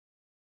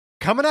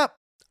Coming up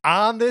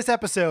on this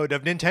episode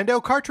of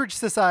Nintendo Cartridge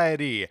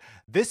Society,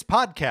 this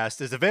podcast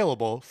is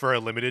available for a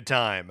limited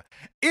time.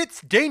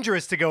 It's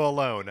dangerous to go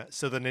alone,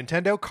 so the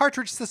Nintendo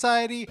Cartridge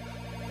Society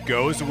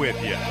goes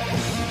with you.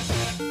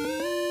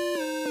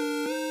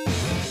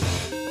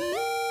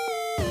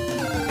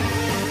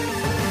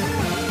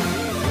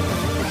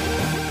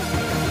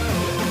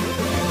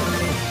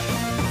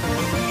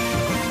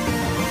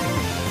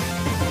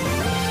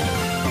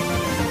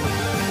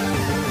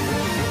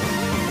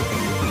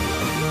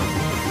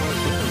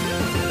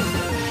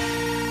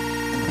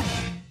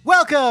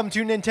 Welcome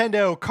to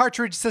Nintendo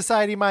Cartridge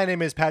Society. My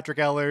name is Patrick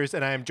Ellers,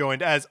 and I am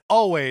joined, as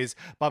always,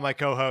 by my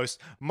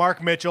co-host,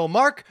 Mark Mitchell.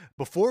 Mark,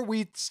 before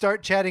we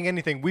start chatting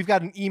anything, we've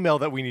got an email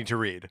that we need to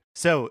read.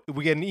 So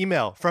we get an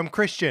email from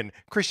Christian.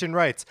 Christian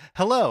writes,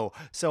 "Hello.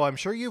 So I'm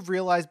sure you've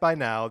realized by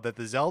now that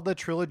the Zelda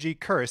trilogy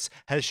curse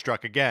has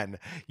struck again.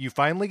 You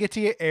finally get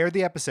to air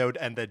the episode,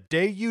 and the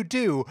day you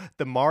do,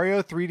 the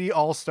Mario 3D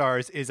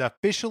All-Stars is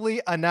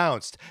officially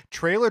announced.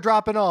 Trailer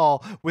drop and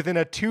all, within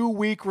a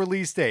 2-week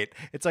release date.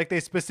 It's like they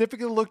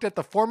specifically looked at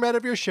the format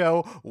of your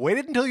show,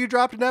 waited until you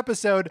dropped an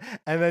episode,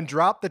 and then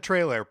dropped the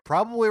trailer,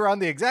 probably around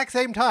the exact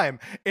same time.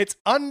 It's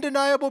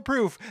undeniable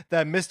proof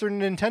that Mr.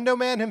 Nintendo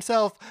Man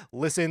himself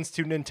listens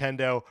to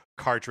Nintendo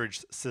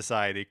Cartridge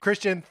Society."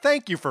 Christian,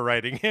 thank you for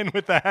writing in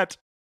with that.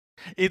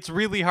 It's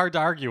really hard to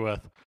argue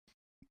with.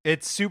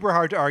 It's super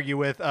hard to argue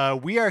with.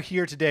 We are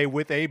here today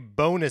with a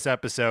bonus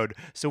episode,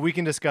 so we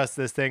can discuss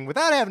this thing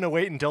without having to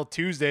wait until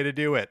Tuesday to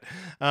do it.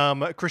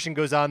 Christian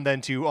goes on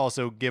then to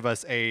also give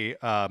us a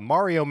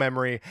Mario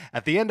memory.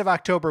 At the end of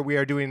October, we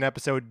are doing an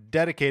episode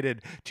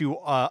dedicated to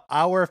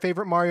our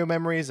favorite Mario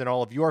memories and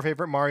all of your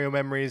favorite Mario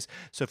memories.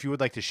 So if you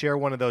would like to share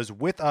one of those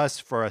with us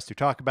for us to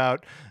talk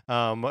about,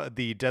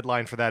 the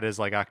deadline for that is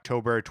like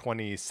October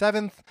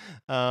 27th.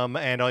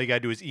 And all you got to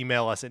do is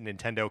email us at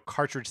Nintendo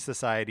Cartridge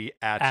Society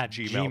at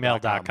gmail.com.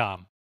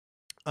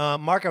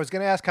 Mark, I was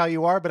going to ask how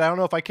you are, but I don't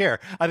know if I care.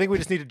 I think we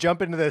just need to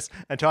jump into this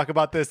and talk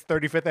about this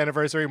 35th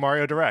anniversary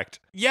Mario Direct.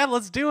 Yeah,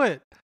 let's do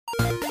it.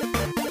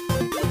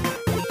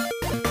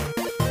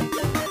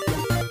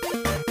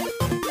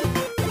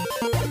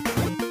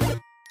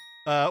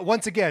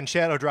 Once again,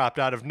 Shadow dropped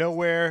out of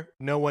nowhere.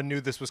 No one knew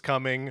this was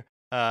coming.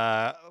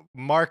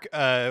 Mark,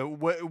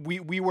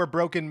 we were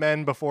broken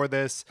men before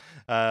this,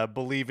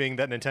 believing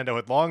that Nintendo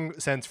had long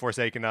since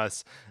forsaken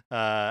us,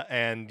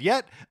 and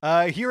yet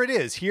here it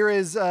is. Here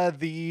is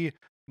the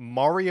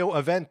Mario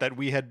event that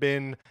we had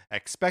been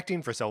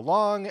expecting for so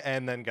long,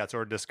 and then got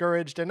sort of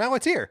discouraged, and now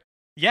it's here.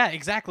 Yeah,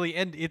 exactly.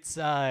 And it's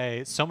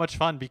so much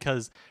fun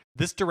because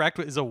this Direct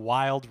is a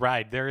wild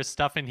ride. There is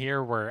stuff in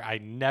here where I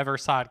never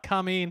saw it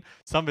coming.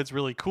 Some of it's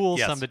really cool.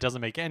 Yes. Some of it doesn't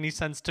make any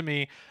sense to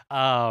me.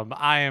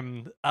 I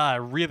am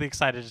really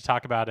excited to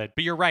talk about it.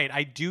 But you're right.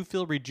 I do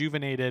feel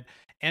rejuvenated.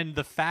 And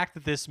the fact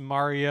that this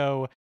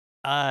Mario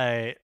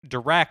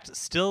Direct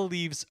still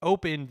leaves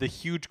open the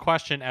huge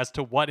question as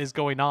to what is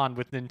going on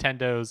with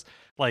Nintendo's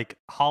like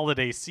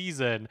holiday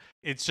season,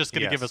 it's just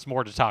going to give us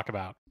more to talk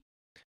about.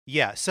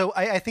 Yeah, so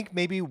I think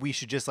maybe we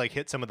should just like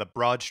hit some of the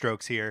broad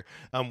strokes here.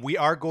 We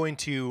are going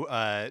to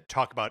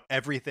talk about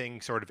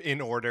everything sort of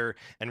in order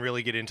and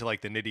really get into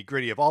like the nitty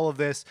gritty of all of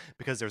this,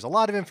 because there's a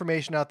lot of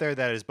information out there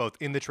that is both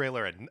in the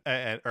trailer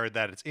and or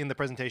that it's in the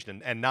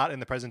presentation and not in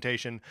the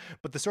presentation.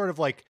 But the sort of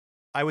like,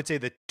 I would say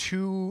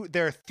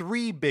there are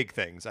three big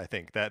things, I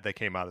think, that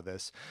came out of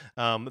this.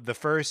 The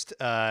first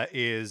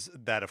is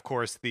that, of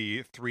course,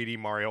 the 3D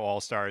Mario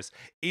All-Stars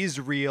is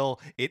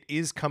real. It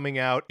is coming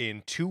out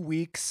in 2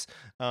 weeks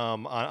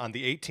on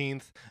the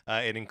 18th.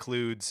 It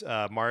includes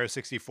Mario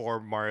 64,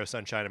 Mario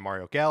Sunshine, and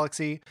Mario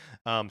Galaxy.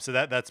 So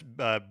that's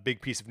a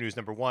big piece of news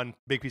number one.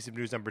 Big piece of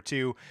news number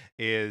two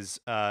is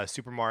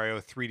Super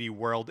Mario 3D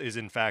World is,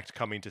 in fact,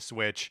 coming to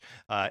Switch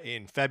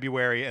in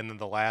February. And then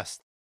the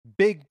last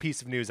big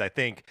piece of news, I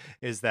think,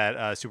 is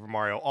that Super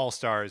Mario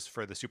All-Stars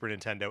for the Super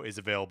Nintendo is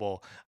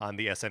available on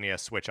the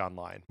SNES Switch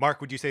Online.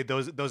 Mark, would you say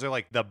those are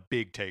like the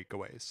big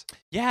takeaways?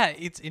 Yeah,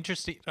 it's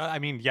interesting. I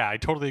mean, yeah, I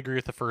totally agree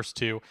with the first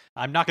two.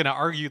 I'm not going to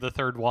argue the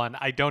third one.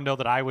 I don't know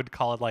that I would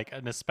call it like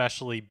an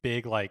especially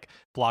big like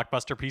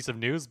blockbuster piece of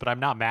news, but I'm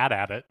not mad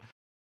at it.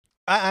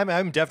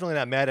 I'm definitely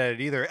not mad at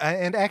it either.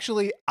 And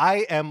actually,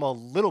 I am a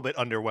little bit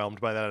underwhelmed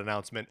by that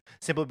announcement,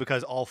 simply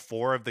because all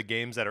 4 of the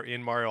games that are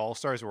in Mario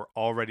All-Stars were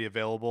already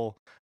available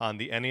on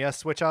the NES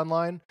Switch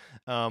Online.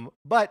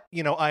 But,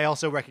 you know, I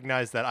also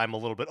recognize that I'm a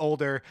little bit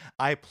older.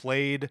 I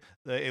played,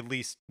 at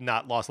least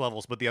not Lost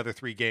Levels, but the other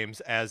 3 games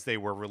as they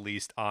were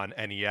released on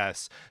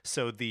NES.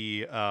 So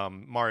the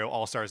Mario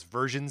All-Stars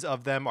versions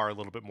of them are a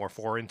little bit more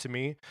foreign to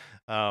me.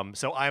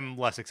 So I'm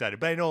less excited.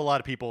 But I know a lot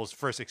of people's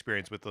first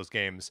experience with those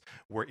games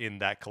were in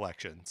that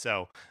collection.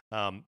 So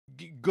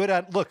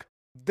look,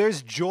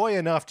 there's joy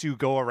enough to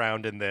go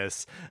around in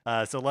this.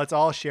 So let's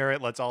all share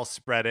it. Let's all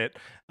spread it.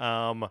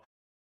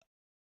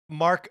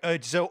 Mark,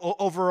 so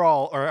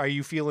overall, are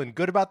you feeling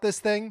good about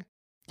this thing?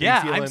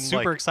 Yeah, I'm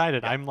super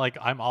excited. Yeah.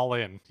 I'm all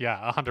in.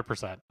 Yeah,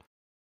 100%.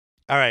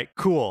 All right,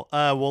 cool.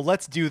 Well,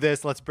 let's do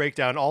this. Let's break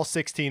down all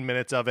 16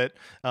 minutes of it.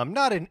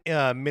 Not in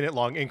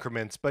minute-long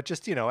increments, but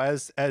just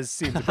as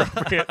seems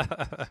appropriate.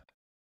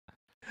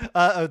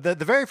 The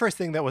very first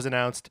thing that was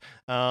announced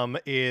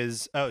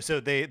is so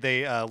they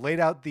laid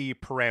out the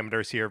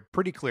parameters here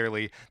pretty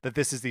clearly that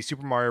this is the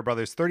Super Mario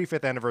Brothers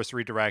 35th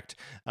anniversary direct,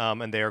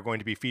 and they are going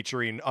to be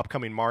featuring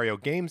upcoming Mario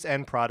games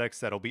and products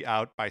that'll be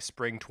out by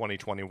spring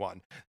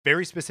 2021.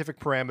 Very specific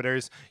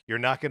parameters. There's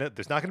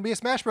not gonna be a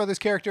Smash Brothers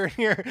character in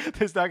here.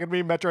 There's not gonna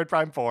be Metroid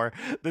Prime 4.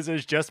 This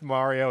is just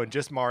Mario and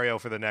just Mario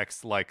for the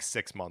next like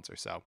 6 months or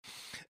so.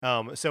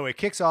 So it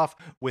kicks off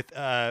with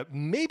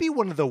maybe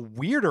one of the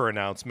weirder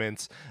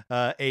announcements.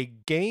 A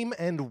Game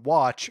and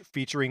Watch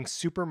featuring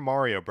Super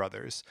Mario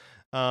Brothers.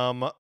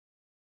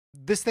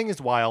 This thing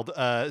is wild.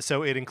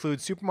 So it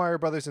includes Super Mario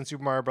Brothers and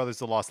Super Mario Brothers: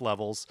 The Lost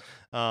Levels,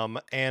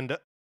 and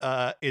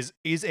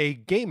is a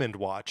Game and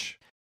Watch.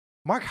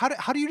 Mark,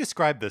 how do you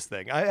describe this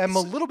thing? I'm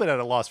a little bit at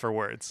a loss for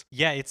words.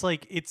 Yeah, it's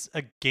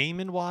a Game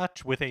and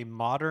Watch with a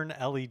modern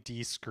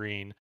LED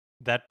screen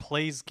that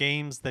plays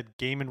games that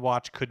Game and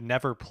Watch could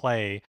never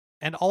play,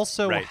 and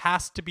also Right.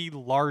 has to be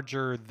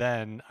larger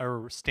than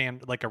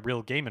like a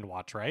real Game and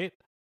Watch, right?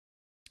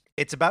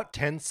 It's about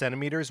 10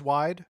 centimeters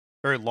wide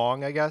or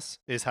long, I guess,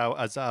 is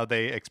how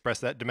they express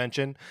that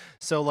dimension.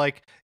 So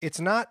like it's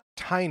not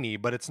tiny,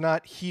 but it's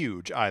not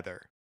huge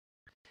either.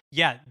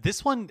 Yeah,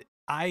 this one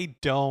I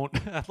don't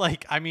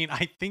like. I mean,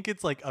 I think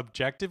it's like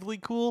objectively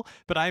cool,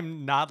 but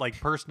I'm not like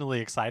personally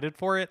excited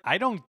for it. I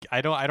don't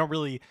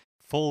really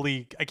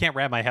fully. I can't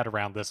wrap my head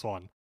around this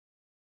one.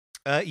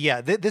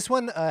 Yeah, this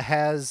one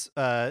has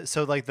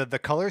so like the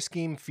color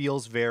scheme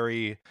feels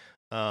very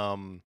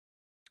um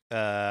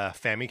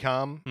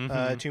Famicom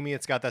Mhm. to me.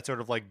 It's got that sort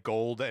of like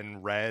gold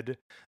and red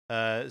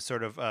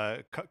sort of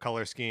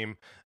color scheme.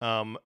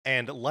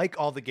 And like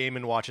all the Game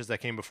and Watches that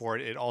came before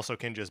it, it also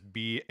can just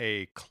be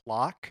a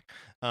clock.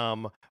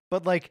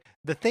 But like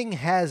the thing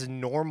has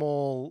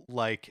normal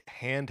like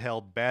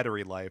handheld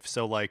battery life,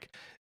 so like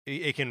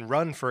it can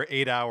run for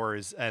 8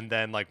 hours and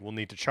then like we'll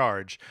need to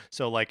charge.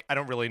 So like I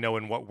don't really know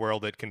in what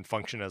world it can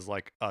function as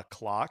like a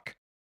clock,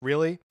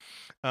 really.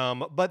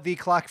 But the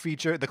clock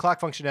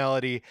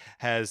functionality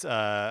has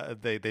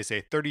they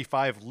say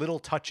 35 little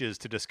touches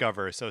to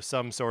discover, so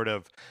some sort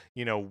of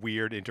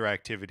weird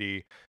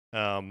interactivity.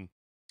 Um,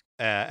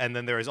 and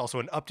then there is also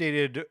an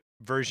updated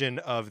version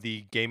of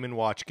the Game and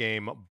Watch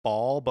game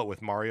Ball, but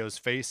with Mario's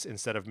face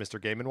instead of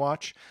Mr. Game and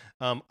Watch.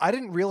 I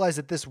didn't realize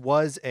that this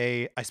was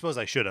I suppose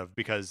I should have,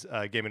 because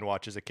Game and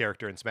Watch is a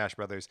character in Smash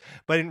Brothers,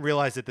 but I didn't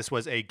realize that this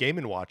was a Game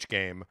and Watch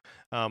game.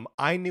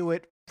 I knew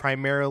it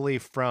primarily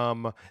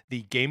from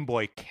the Game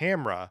Boy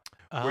camera,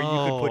 where you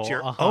could put Oh,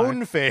 your uh-huh.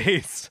 own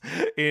face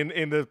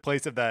in the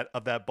place of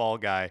that ball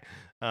guy.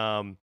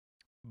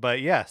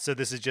 But yeah, so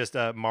this is just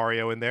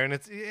Mario in there, and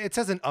it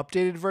says an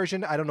updated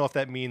version. I don't know if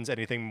that means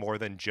anything more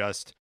than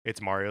just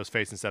it's Mario's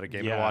face instead of Game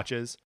and Yeah.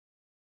 Watches.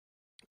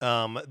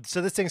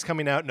 So this thing's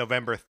coming out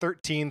November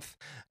 13th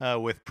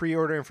with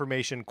pre-order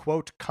information,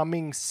 quote,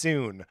 coming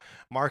soon.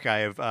 Mark, I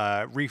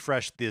have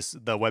refreshed the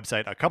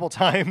website a couple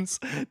times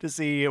to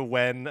see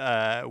when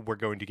we're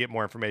going to get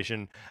more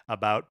information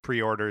about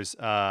pre-orders.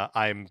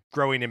 I'm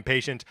growing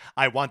impatient.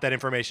 I want that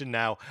information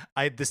now.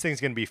 This thing's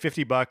going to be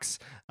 $50,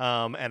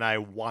 and I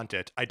want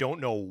it. I don't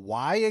know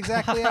why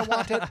exactly I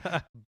want it,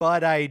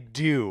 but I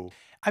do.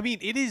 I mean,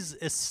 it is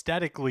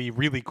aesthetically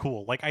really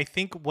cool. Like, I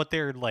think what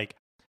they're like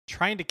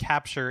trying to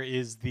capture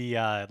is the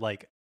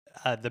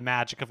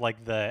magic of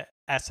like the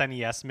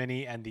SNES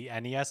Mini and the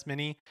NES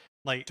Mini.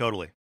 Like,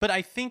 Totally. but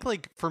I think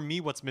like for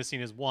me, what's missing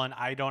is, one,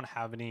 I don't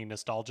have any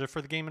nostalgia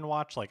for the Game and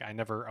Watch. Like, I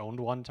never owned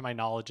one to my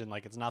knowledge, and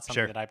like it's not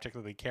something Sure. that I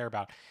particularly care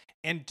about.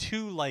 And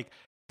two, like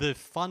the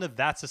fun of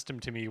that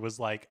system to me was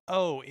like,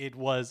 oh, it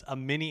was a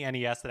mini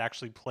NES that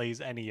actually plays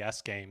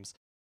NES games,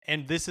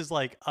 and this is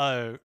like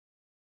a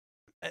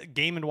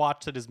Game and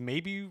Watch that is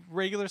maybe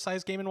regular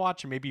size Game and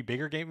Watch, or maybe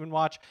bigger Game and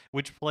Watch,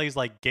 which plays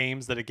like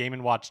games that a Game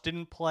and Watch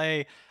didn't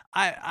play.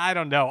 I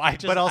don't know.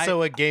 But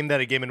also a game that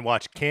a Game and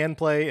Watch can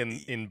play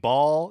in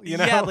Ball, you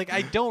know? Yeah, like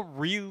I don't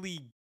really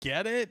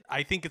get it.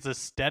 I think it's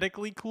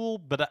aesthetically cool,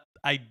 but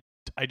I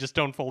just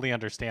don't fully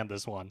understand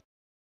this one.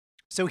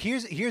 So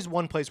here's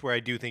one place where I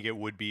do think it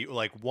would be,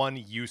 like, one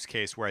use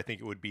case where I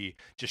think it would be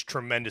just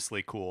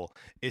tremendously cool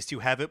is to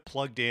have it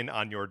plugged in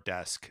on your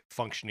desk,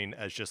 functioning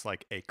as just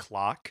like a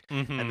clock,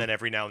 Mhm. and then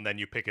every now and then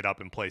you pick it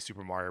up and play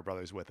Super Mario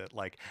Brothers with it.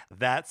 Like,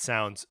 that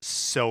sounds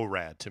so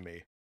rad to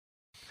me.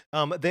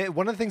 One of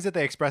the things that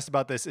they expressed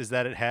about this is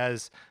that it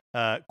has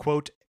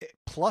quote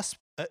plus.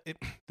 This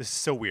is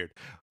so weird.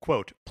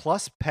 Quote,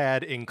 plus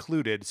pad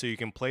included, so you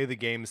can play the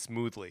game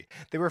smoothly.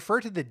 They refer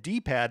to the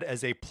D-pad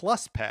as a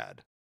plus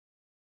pad.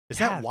 Is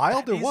Yeah, that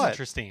wild that or is what?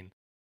 interesting.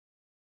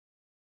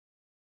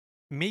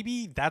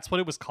 Maybe that's what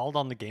it was called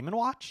on the Game and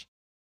Watch.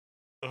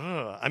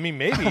 I mean,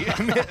 maybe,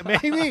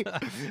 maybe,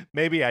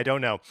 maybe. I don't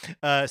know.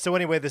 So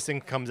anyway, this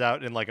thing comes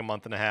out in like a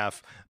month and a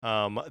half.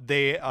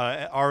 They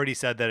already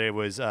said that it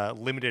was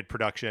limited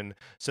production.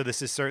 So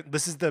this is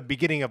this is the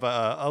beginning of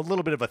a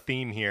little bit of a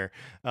theme here.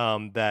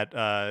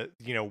 That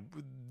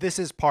this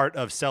is part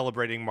of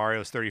celebrating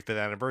Mario's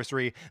 35th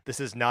anniversary. This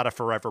is not a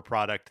forever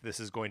product. This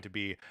is going to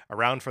be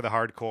around for the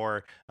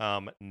hardcore.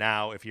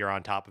 Now, if you're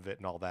on top of it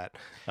and all that.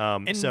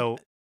 And So.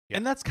 Yeah.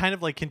 And that's kind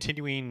of like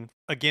continuing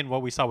again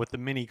what we saw with the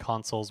mini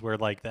consoles, where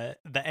like the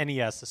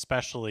NES,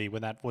 especially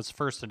when that was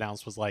first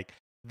announced, was like,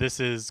 this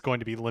is going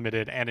to be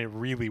limited, and it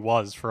really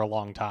was for a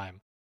long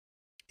time.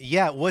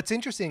 Yeah, what's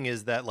interesting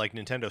is that like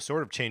Nintendo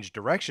sort of changed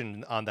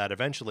direction on that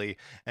eventually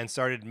and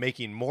started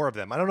making more of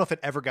them. I don't know if it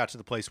ever got to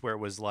the place where it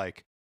was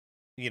like,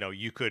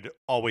 you could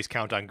always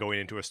count on going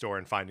into a store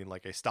and finding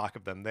like a stock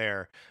of them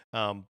there.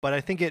 But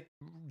I think it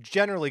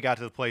generally got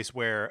to the place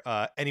where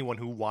anyone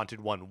who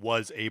wanted one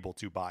was able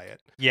to buy it.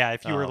 Yeah,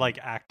 if you were like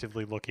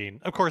actively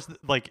looking. Of course,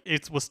 like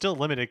it was still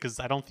limited because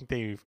I don't think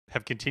they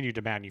have continued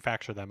to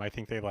manufacture them. I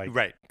think they like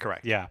Right,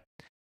 correct. Yeah.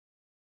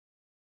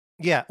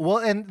 Yeah, well,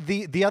 and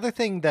the other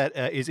thing that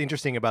is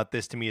interesting about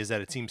this to me is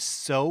that it seems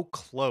so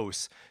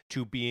close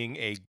to being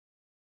a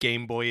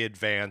Game Boy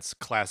Advance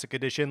Classic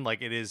Edition.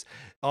 Like it is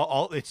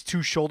all it's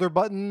two shoulder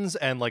buttons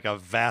and like a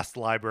vast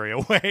library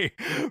away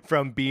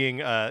from being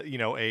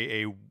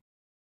an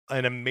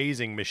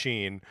amazing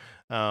machine.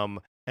 And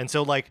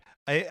so like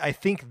I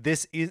think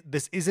this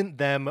isn't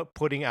them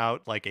putting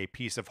out like a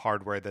piece of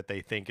hardware that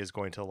they think is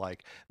going to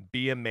like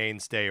be a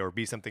mainstay or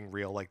be something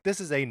real. Like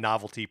this is a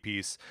novelty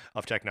piece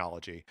of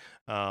technology.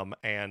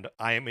 And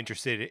I am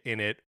interested in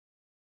it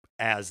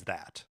as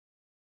that.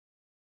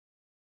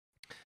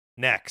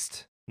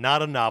 Next,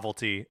 not a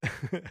novelty.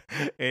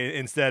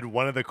 Instead,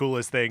 one of the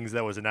coolest things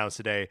that was announced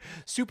today,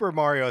 Super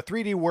Mario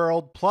 3D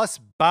World plus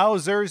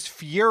Bowser's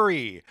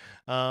Fury.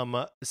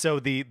 So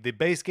the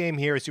base game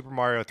here is Super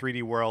Mario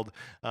 3D World,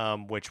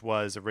 which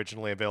was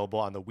originally available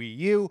on the Wii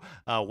U.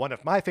 One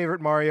of my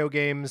favorite Mario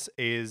games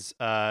is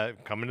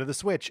coming to the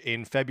Switch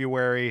in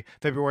February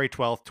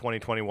 12th,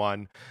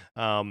 2021.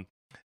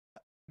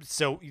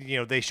 So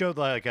they showed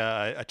like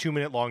a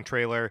 2-minute long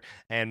trailer,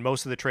 and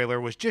most of the trailer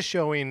was just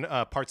showing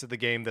parts of the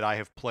game that I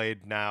have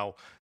played now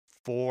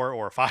 4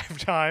 or 5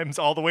 times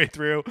all the way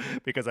through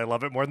because I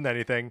love it more than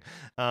anything,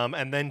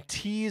 and then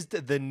teased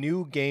the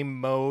new game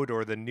mode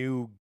or the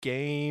new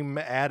game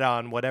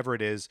add-on, whatever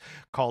it is,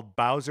 called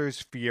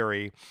Bowser's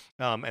Fury,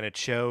 and it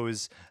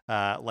shows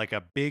like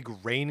a big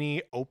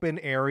rainy open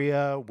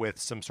area with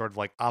some sort of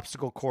like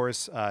obstacle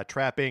course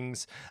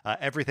trappings.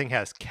 Everything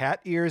has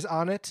cat ears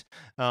on it,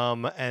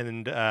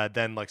 and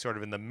then like sort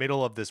of in the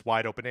middle of this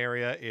wide open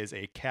area is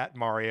a cat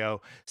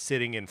Mario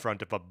sitting in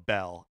front of a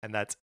bell, and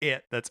that's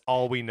it. That's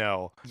all we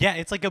know. Yeah,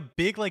 it's like a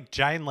big like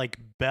giant like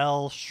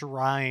bell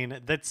shrine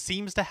that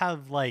seems to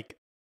have like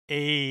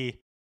a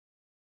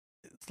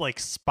like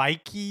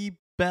spiky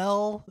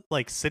bell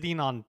like sitting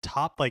on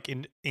top, like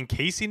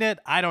encasing it.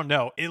 I don't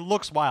know, it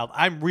looks wild.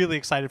 I'm really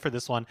excited for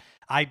this one.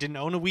 I didn't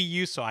own a Wii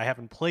U, so I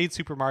haven't played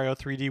Super Mario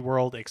 3D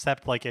World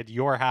except like at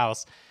your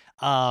house,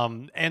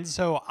 and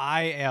so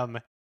I am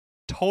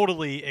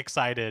totally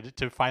excited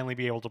to finally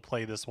be able to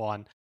play this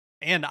one.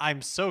 And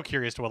I'm so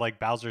curious to what like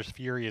Bowser's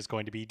Fury is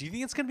going to be. Do you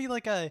think it's going to be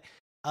like a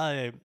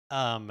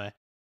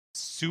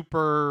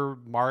Super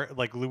Mario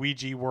like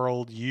Luigi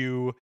World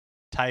U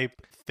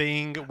type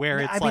thing where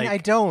it's I mean, I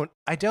don't.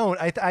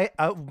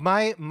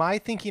 My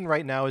thinking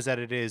right now is that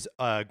it is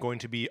going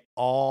to be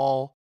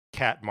all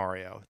Cat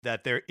Mario.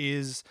 That there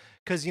is,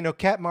 because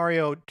Cat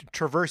Mario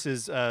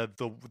traverses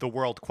the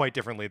world quite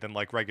differently than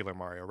like regular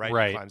Mario, right?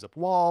 Right. He climbs up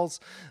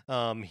walls.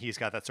 He's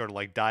got that sort of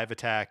like dive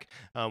attack,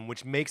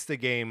 which makes the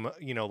game,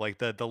 like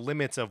the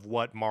limits of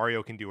what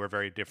Mario can do are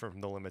very different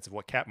from the limits of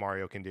what Cat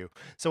Mario can do.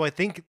 So I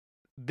think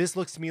this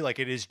looks to me like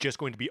it is just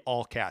going to be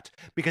all cat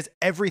because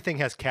everything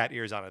has cat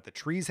ears on it. The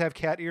trees have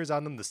cat ears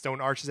on them. The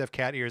stone arches have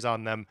cat ears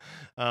on them.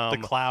 the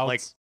clouds.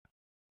 Like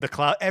the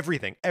cloud,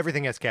 everything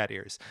has cat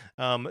ears.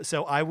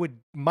 So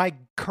my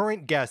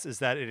current guess is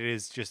that it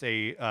is just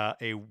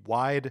a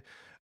wide,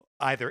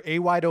 either a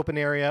wide open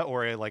area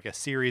or like a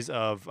series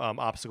of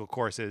obstacle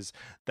courses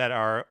that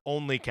are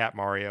only Cat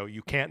Mario.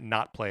 You can't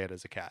not play it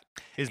as a cat,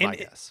 is my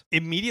guess.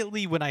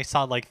 Immediately when I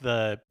saw like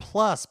the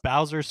plus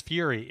Bowser's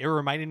Fury, it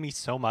reminded me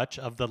so much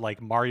of the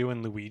like Mario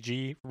and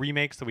Luigi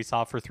remakes that we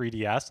saw for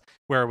 3DS,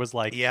 where it was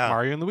like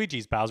Mario and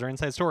Luigi's Bowser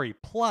Inside Story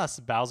plus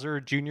Bowser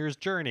Jr.'s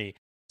Journey.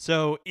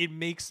 So it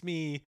makes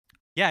me,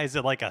 is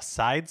it like a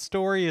side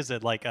story? Is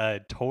it like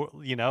a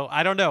total,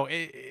 I don't know.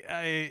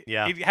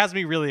 It has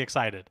me really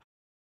excited.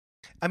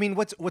 I mean,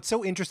 what's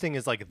so interesting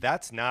is like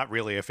that's not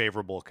really a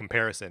favorable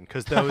comparison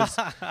because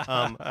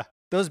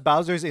those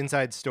Bowser's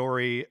Inside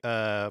Story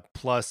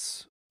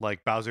plus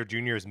like Bowser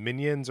Jr.'s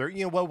Minions or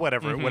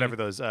whatever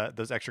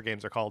those extra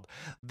games are called,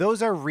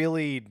 those are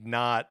really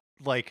not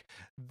like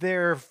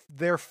they're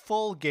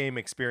full game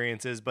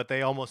experiences, but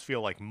they almost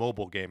feel like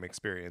mobile game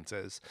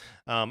experiences.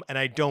 And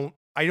I don't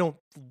I don't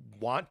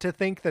want to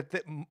think that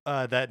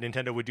that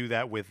Nintendo would do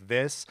that with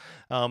this.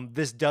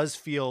 This does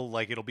feel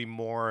like it'll be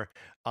more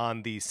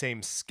on the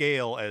same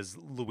scale as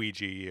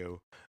Luigi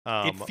U,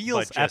 It but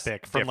feels just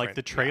epic from like different.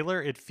 the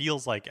trailer. It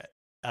feels like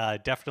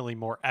definitely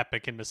more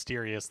epic and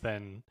mysterious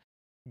than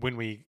when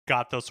we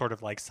got those sort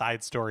of like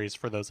side stories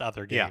for those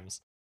other Yeah.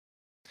 games.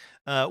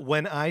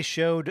 When I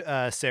showed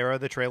Sarah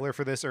the trailer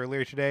for this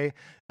earlier today,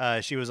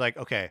 she was like,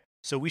 "Okay,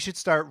 so we should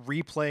start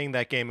replaying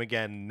that game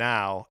again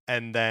now,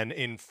 and then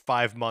in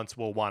 5 months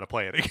we'll want to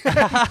play it again."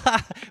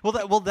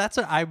 That's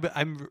what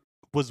I'm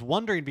was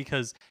wondering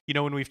because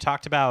when we've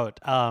talked about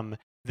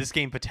this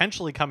game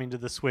potentially coming to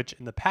the Switch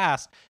in the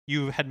past,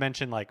 you had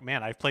mentioned like,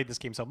 man, I've played this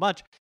game so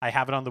much. I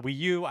have it on the Wii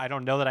U. I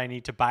don't know that I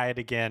need to buy it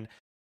again.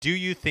 Do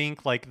you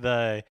think like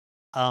the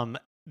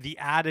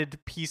added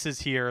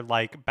pieces here,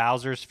 like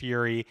Bowser's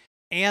Fury,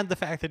 and the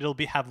fact that it'll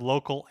have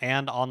local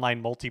and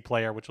online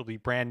multiplayer, which will be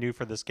brand new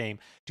for this game,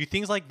 do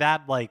things like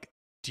that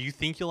do you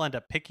think you'll end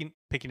up picking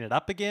it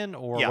up again,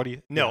 or Yeah. what do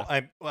you? No,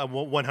 Yeah. I'm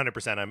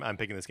 100%. I'm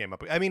picking this game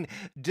up. I mean,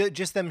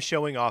 just them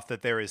showing off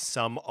that there is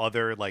some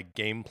other like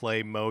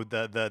gameplay mode.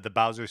 The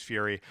Bowser's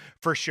Fury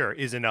for sure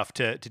is enough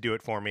to do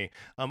it for me.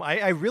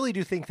 I really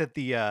do think that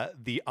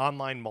the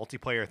online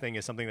multiplayer thing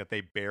is something that they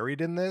buried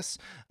in this.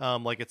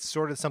 Like it's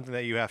sort of something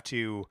that you have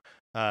to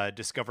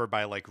discover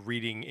by like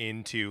reading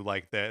into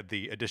like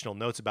the additional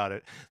notes about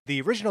it.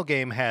 The original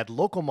game had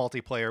local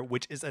multiplayer,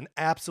 which is an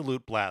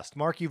absolute blast.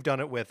 Mark, you've done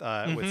it with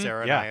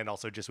Sarah and Yeah. I, and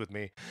also just with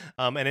me.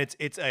 And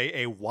it's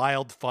a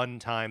wild fun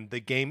time. The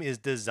game is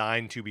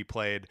designed to be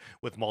played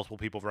with multiple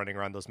people running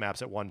around those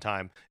maps at one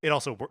time. It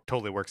also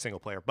totally works single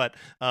player, but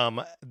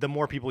the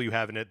more people you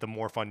have in it, the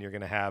more fun you're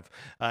going to have.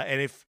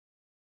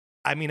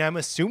 I'm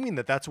assuming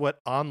that that's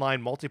what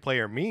online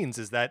multiplayer means,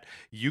 is that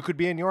you could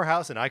be in your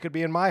house and I could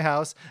be in my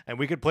house and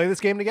we could play this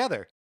game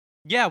together.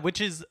 Yeah,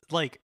 which is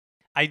like,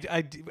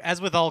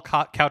 as with all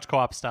couch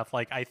co-op stuff,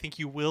 like I think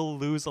you will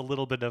lose a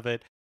little bit of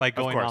it by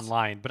going course.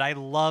 online, but I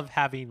love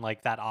having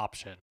like that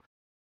option.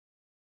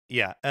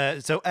 Yeah,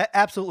 so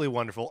absolutely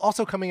wonderful.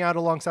 Also coming out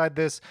alongside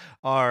this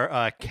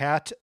are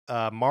Cat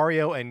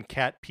Mario and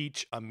Cat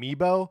Peach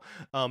amiibo.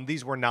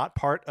 These were not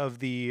part of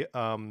the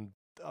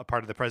a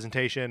part of the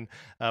presentation,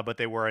 but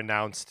they were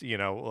announced,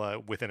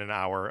 within an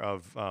hour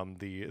of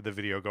the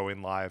video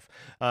going live.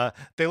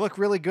 They look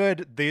really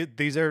good.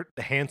 These are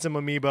handsome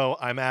amiibo.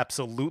 I'm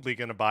absolutely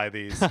gonna buy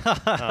these.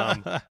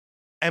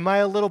 Am I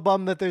a little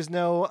bummed that there's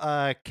no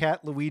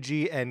Cat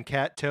Luigi and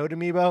Cat Toad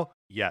amiibo?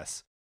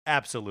 Yes,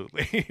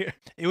 absolutely.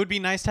 It would be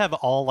nice to have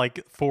all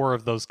like 4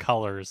 of those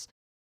colors.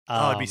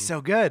 Oh, it'd be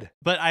so good.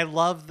 But I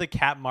love the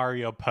Cat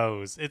Mario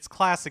pose. It's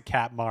classic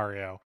Cat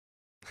Mario.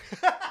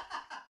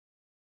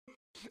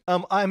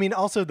 I mean,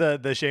 also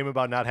the shame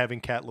about not having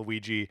Cat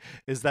Luigi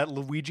is that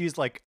Luigi's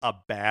like a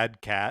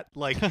bad cat.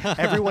 Like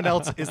everyone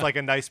else is like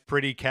a nice,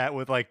 pretty cat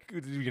with like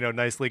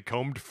nicely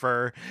combed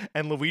fur,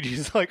 and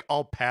Luigi's like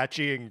all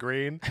patchy and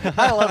green.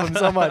 I love him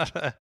so much.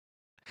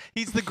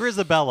 He's the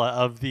Grisabella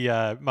of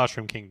the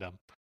Mushroom Kingdom.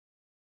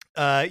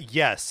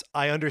 Yes,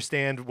 I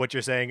understand what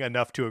you're saying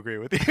enough to agree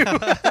with you.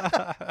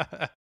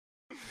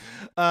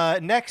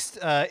 Next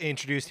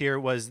introduced here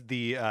was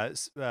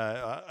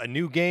a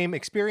new game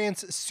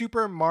experience,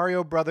 Super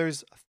Mario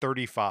Brothers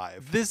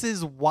 35. This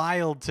is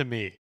wild to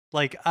me.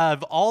 Like,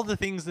 of all the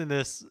things in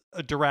this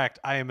direct,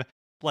 I'm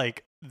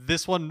like,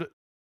 this one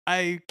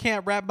I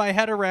can't wrap my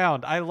head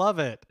around. I love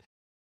it.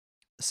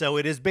 So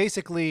it is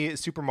basically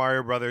Super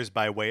Mario Brothers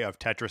by way of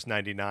Tetris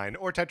 99,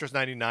 or Tetris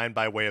 99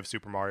 by way of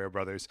Super Mario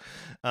Brothers,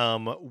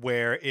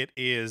 where it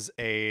is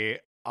a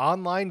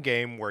online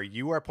game where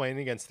you are playing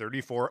against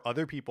 34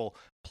 other people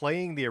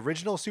playing the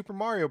original Super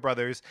Mario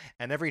Brothers,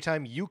 and every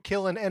time you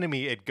kill an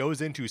enemy, it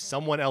goes into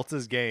someone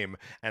else's game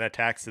and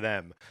attacks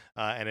them.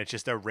 And it's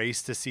just a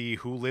race to see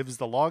who lives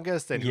the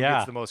longest and who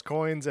gets the most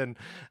coins. And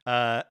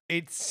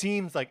it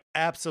seems like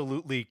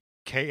absolutely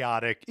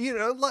chaotic,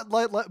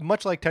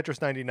 much like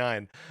Tetris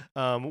 99,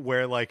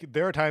 where like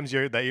there are times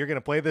you're going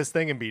to play this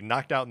thing and be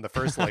knocked out in the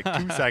first like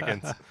 2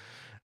 seconds.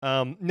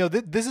 No,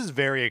 this is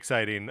very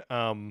exciting.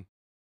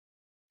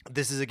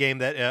 This is a game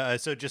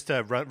that, so just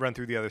to run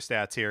through the other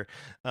stats here,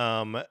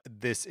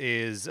 this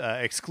is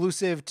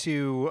exclusive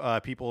to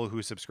people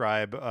who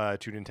subscribe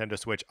to Nintendo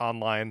Switch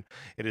Online.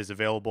 It is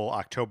available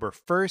October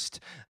 1st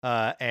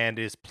and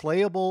is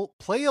playable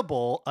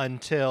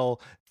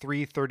until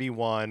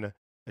 3/31.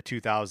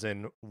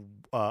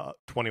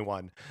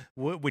 2021,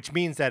 which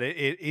means that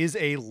it is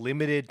a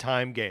limited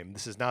time game.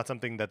 This is not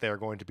something that they're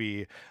going to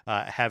be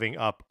having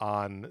up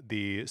on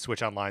the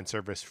Switch Online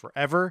service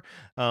forever.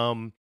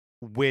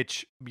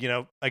 Which,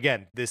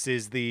 again, this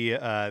is the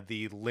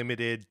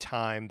limited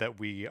time that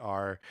we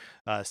are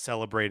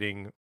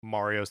celebrating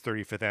Mario's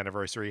 35th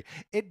anniversary.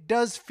 It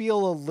does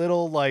feel a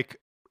little like,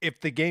 if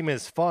the game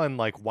is fun,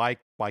 like why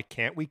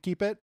can't we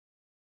keep it?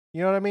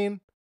 You know what I mean?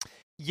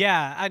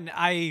 Yeah, and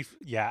I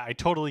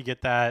totally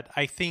get that.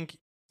 I think,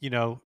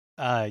 you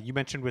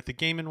mentioned with the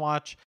Game &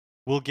 Watch,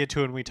 we'll get to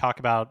it when we talk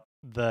about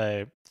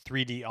the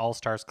 3D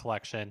All-Stars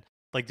collection.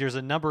 Like, there's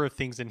a number of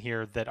things in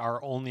here that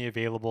are only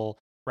available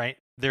right?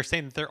 They're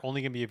saying that they're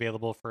only going to be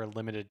available for a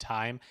limited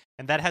time,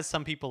 and that has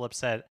some people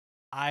upset.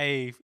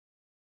 I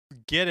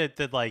get it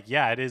that like,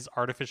 yeah, it is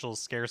artificial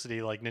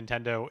scarcity. Like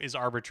Nintendo is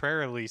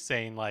arbitrarily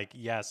saying like,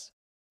 yes,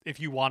 if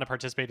you want to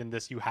participate in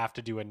this, you have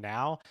to do it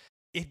now.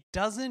 It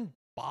doesn't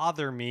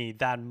bother me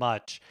that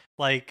much.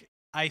 Like,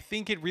 I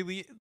think it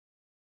really,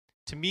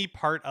 to me,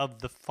 part of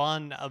the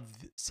fun of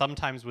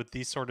sometimes with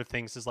these sort of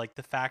things is like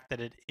the fact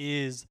that it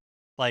is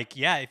like,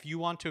 yeah, if you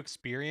want to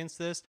experience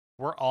this,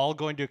 we're all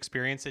going to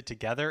experience it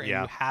together, and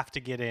Yeah. you have to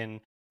get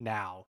in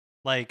now.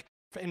 Like,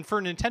 and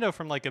for Nintendo,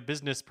 from like a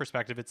business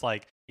perspective, it's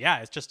like, yeah,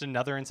 it's just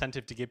another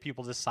incentive to get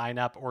people to sign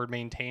up or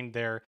maintain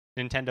their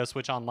Nintendo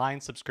Switch Online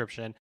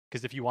subscription.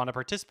 Because if you want to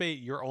participate,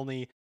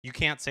 you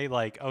can't say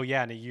like, oh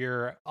yeah, in a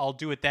year I'll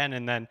do it then,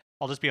 and then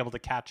I'll just be able to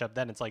catch up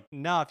then. It's like,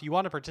 no, if you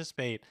want to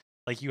participate,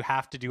 like you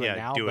have to do it Yeah,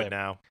 now. do it But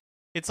now.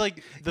 it's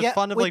like the Yeah,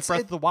 fun of like it's Breath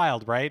it of the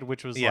Wild, right?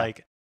 Which was yeah.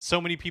 like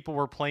so many people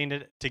were playing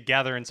it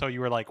together, and so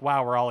you were like,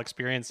 wow, we're all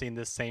experiencing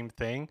this same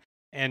thing.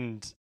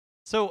 And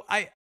so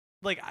I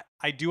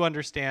do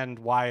understand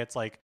why it's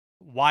like,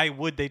 why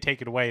would they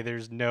take it away?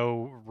 There's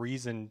no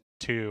reason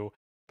to.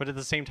 But at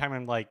the same time,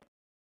 I'm like,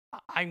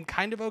 I'm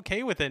kind of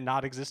okay with it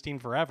not existing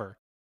forever.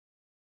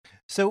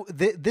 So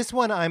this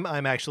one, I'm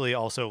actually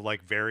also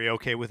like very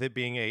okay with it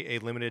being a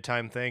limited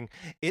time thing.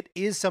 It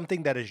is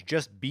something that is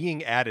just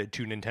being added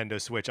to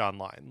Nintendo Switch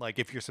Online. Like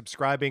if you're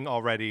subscribing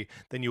already,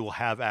 then you will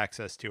have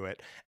access to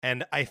it.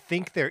 And I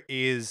think there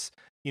is,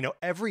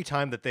 every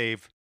time that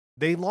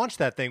they launched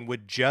that thing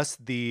with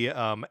just the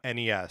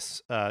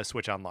NES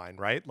Switch Online,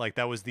 right? Like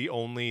that was the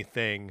only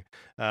thing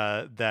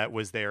that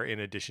was there in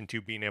addition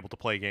to being able to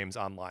play games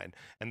online.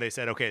 And they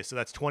said, okay, so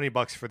that's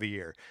 $20 for the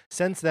year.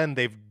 Since then,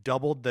 they've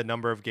doubled the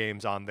number of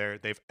games on there.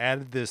 They've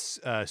added this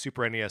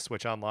Super NES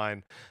Switch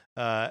Online,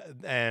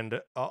 and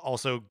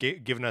also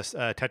given us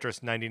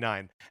Tetris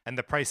 99, and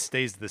the price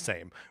stays the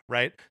same,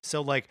 right?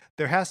 So like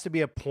there has to be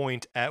a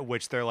point at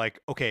which they're like,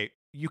 okay,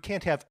 you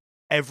can't have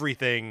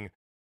everything.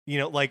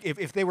 Like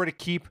if they were to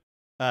keep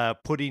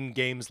putting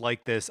games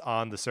like this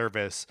on the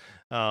service,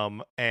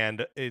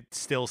 and it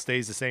still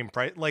stays the same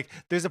price, like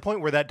there's a point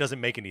where that doesn't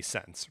make any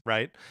sense,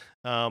 right?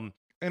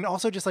 And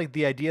also just like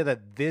the idea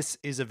that this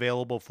is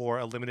available for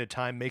a limited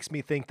time makes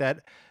me think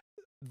that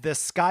the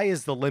sky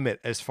is the limit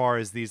as far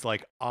as these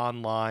like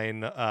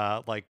online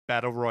like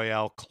battle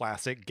royale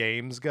classic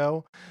games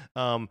go.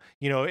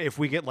 If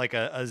we get like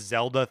a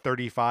Zelda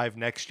 35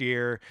 next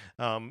year,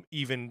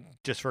 even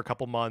just for a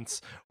couple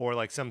months, or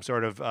like some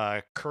sort of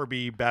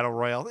Kirby battle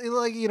royale,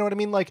 like, you know what I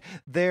mean? Like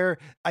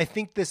I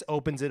think this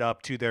opens it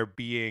up to there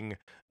being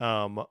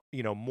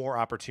more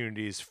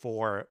opportunities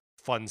for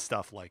fun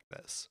stuff like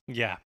this.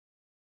 Yeah.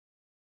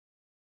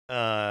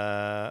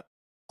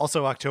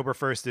 Also, October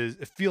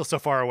 1st it feels so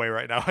far away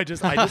right now. I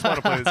just want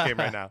to play this game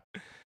right now.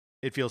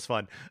 It feels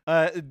fun.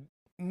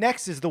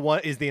 Next is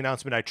the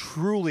announcement I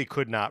truly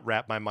could not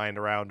wrap my mind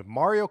around: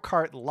 Mario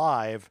Kart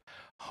Live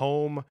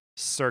Home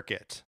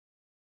Circuit.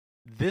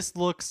 This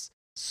looks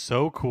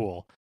so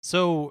cool.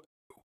 So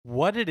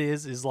what it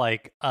is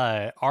like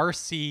a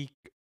RC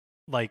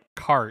like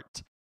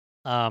cart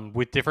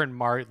with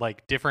different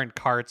different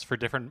carts for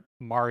different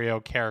Mario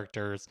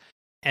characters,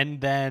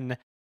 and then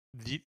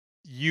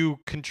you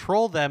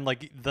control them.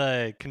 Like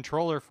the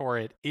controller for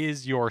it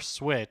is your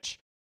Switch,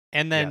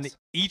 and then Yes.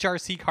 each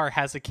RC car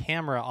has a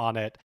camera on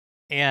it,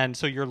 and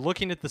so you're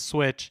looking at the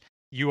Switch,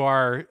 you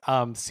are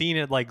seeing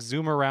it like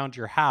zoom around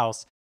your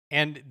house,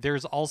 and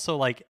there's also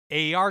like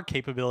AR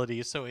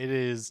capabilities, so it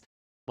is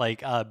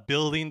like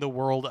building the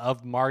world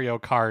of Mario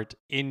Kart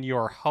in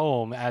your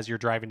home as you're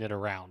driving it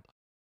around.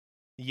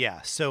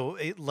 Yeah, so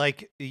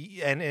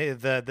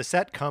the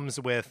set comes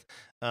with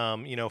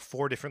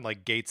 4 different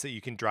like gates that you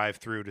can drive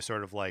through to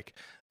sort of like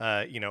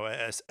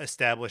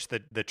establish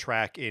the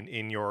track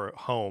in your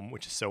home,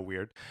 which is so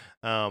weird.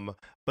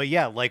 But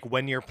yeah, like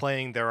when you're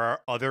playing, there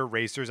are other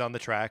racers on the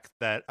track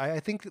that I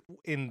think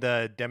in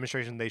the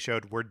demonstration they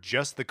showed were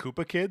just the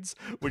Koopa kids,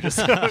 which is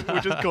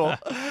which is cool.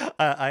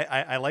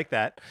 I like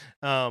that.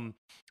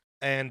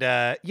 And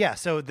yeah,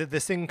 so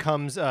this thing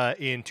comes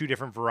in 2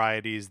 different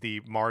varieties: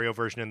 the Mario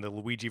version and the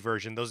Luigi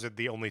version. Those are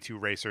the only 2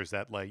 racers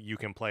that like you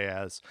can play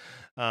as.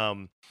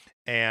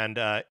 And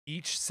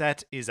each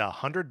set is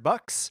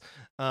 $100,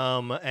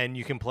 and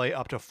you can play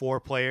up to 4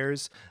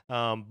 players.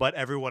 But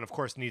everyone, of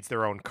course, needs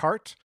their own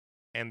cart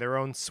and their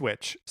own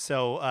Switch.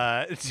 So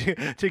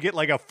to get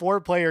like a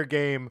 4-player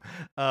game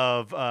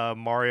of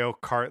Mario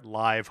Kart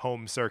Live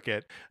Home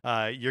Circuit,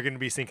 you're going to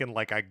be sinking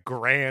like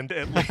 $1,000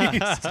 at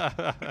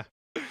least.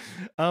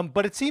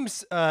 But it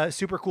seems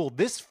super cool.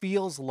 This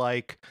feels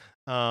like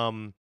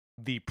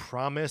the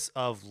promise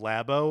of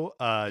Labo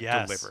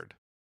Yes. delivered.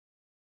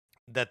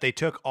 That they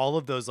took all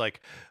of those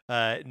like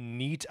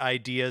neat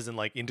ideas and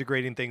like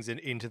integrating things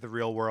into the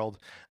real world.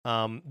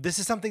 This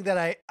is something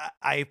that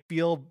I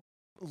feel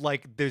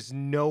like there's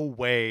no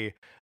way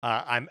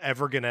I'm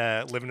ever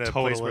gonna live in a place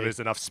where Totally.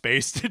 there's enough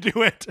space to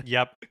do it.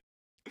 Yep.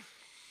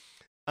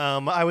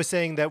 I was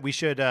saying that we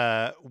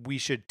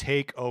should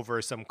take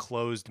over some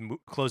closed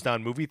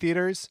down movie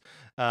theaters,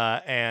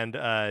 and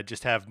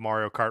just have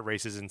Mario Kart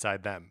races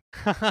inside them.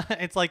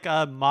 It's like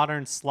a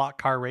modern slot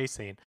car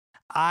racing.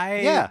 I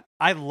Yeah.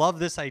 I love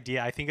this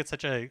idea. I think it's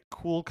such a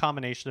cool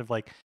combination of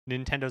like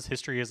Nintendo's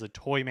history as a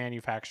toy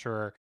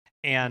manufacturer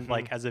and Hmm.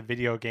 like as a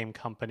video game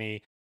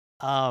company.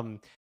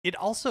 Um it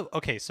also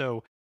okay,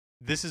 so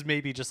this is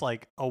maybe just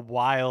like a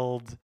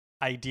wild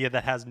idea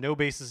that has no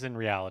basis in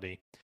reality.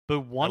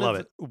 But I love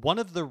it. one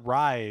of the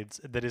rides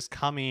that is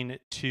coming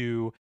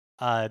to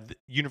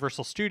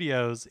Universal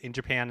Studios in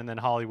Japan and then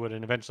Hollywood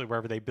and eventually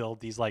wherever they build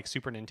these like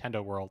Super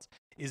Nintendo worlds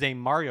is a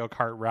Mario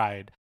Kart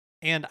ride.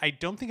 And I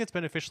don't think it's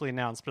been officially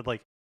announced, but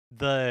like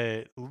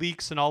the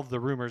leaks and all of the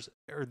rumors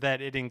are that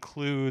it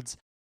includes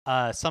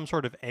some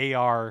sort of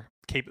AR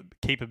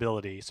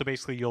capability. So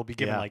basically, you'll be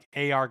given Yeah. like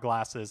AR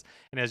glasses,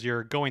 and as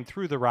you're going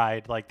through the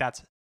ride, like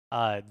that's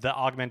the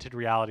augmented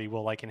reality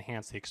will like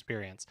enhance the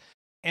experience.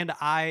 And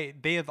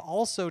they have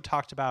also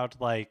talked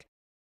about like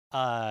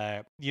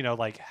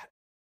like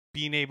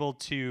being able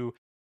to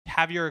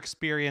have your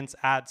experience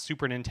at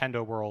Super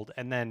Nintendo World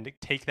and then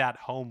take that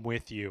home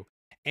with you.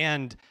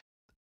 And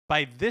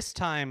by this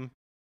time,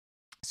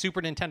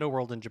 Super Nintendo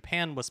World in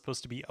Japan was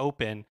supposed to be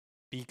open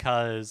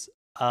because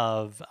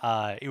of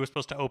it was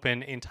supposed to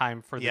open in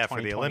time for the Yeah,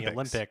 for the 2020 Olympics.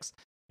 Olympics.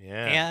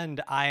 Yeah.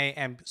 And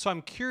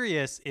I'm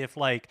curious if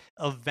like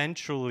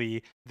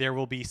eventually there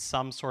will be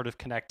some sort of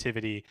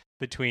connectivity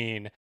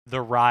between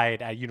the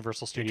ride at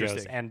Universal Studios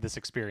Interesting. and this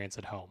experience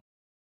at home.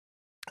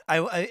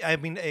 I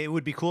mean, it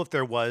would be cool if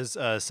there was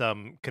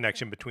some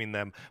connection between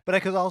them, but I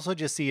could also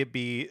just see it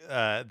be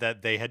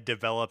that they had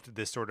developed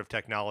this sort of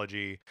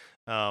technology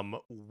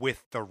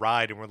with the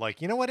ride, and we're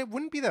like, you know what? It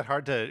wouldn't be that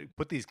hard to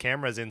put these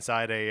cameras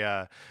inside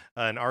a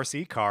an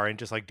RC car and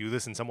just like do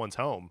this in someone's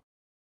home.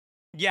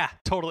 Yeah,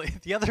 totally.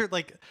 The other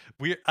like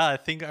weird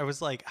thing I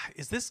was like,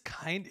 is this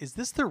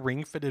the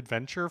Ring Fit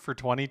Adventure for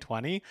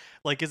 2020?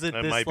 Like is it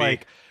It this might be.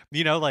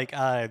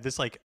 like this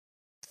like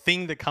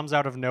thing that comes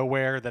out of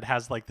nowhere that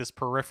has like this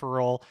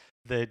peripheral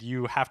that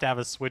you have to have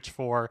a switch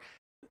for?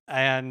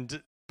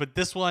 And but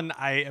this one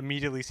I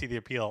immediately see the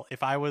appeal.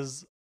 If I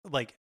was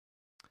like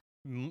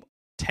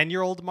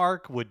 10-year-old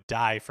Mark would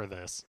die for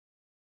this.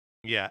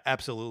 Yeah,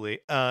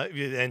 absolutely.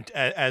 And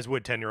as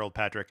would 10-year-old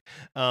Patrick.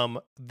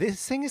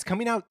 This thing is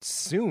coming out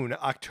soon,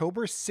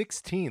 October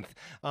 16th.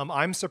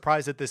 I'm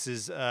surprised that this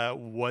is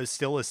was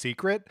still a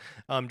secret,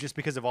 just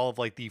because of all of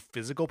like the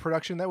physical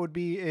production that would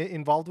be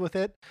involved with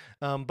it.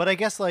 But I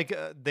guess like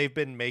they've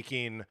been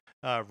making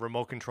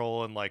remote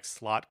control and like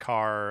slot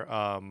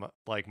car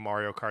like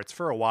Mario Karts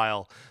for a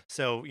while.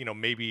 So,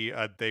 maybe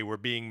they were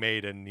being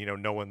made and,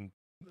 no one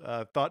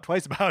thought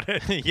twice about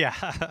it. Yeah.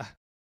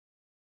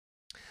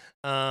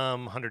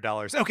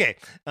 $100. Okay.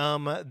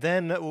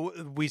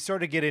 We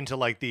sort of get into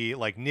like the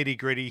like nitty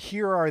gritty.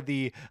 Here are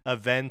the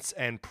events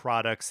and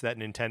products that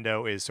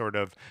Nintendo is sort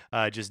of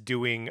just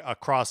doing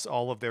across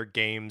all of their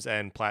games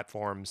and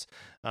platforms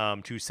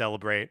to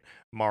celebrate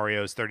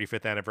Mario's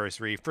 35th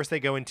anniversary. First, they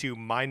go into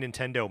My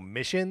Nintendo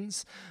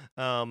Missions.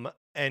 And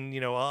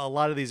a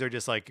lot of these are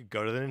just like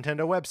go to the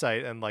Nintendo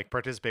website and like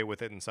participate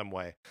with it in some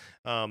way.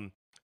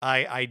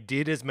 I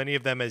did as many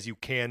of them as you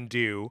can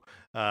do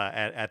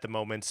at the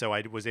moment, so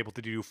I was able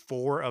to do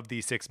 4 of the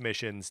 6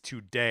 missions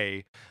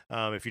today.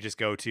 If you just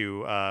go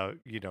to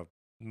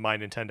My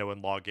Nintendo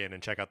and log in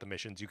and check out the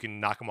missions, you can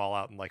knock them all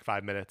out in like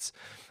 5 minutes.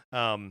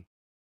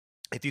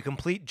 If you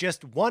complete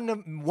just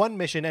one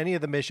mission, any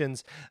of the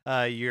missions,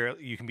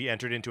 you can be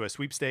entered into a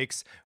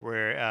sweepstakes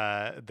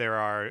where there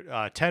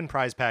are 10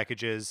 prize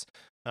packages.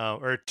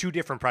 Or 2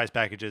 different prize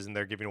packages, and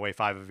they're giving away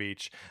 5 of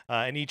each.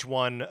 And each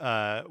one,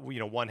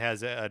 one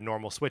has a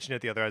normal Switch in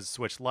it, the other has a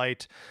Switch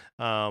Lite,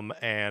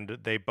 and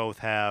they both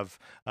have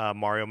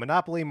Mario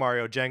Monopoly,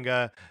 Mario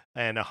Jenga,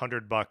 and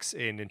 $100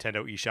 in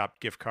Nintendo eShop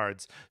gift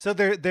cards. So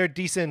they're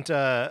decent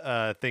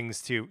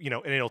things to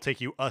and it'll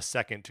take you a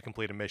second to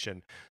complete a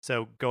mission.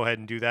 So go ahead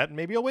and do that, and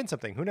maybe you'll win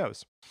something. Who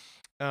knows?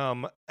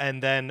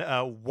 And then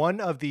one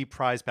of the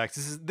prize packs.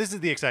 This is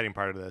the exciting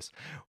part of this.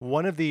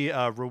 One of the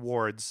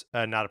rewards,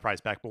 not a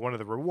prize pack, but one of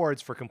the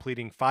rewards for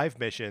completing 5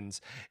 missions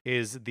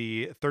is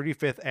the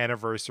 35th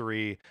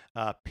anniversary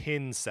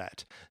pin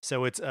set.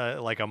 So it's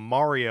like a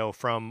Mario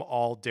from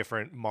all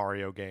different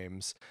Mario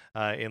games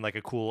in like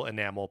a cool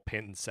enamel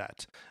pin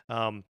set.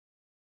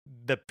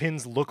 The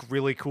pins look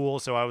really cool,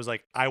 so I was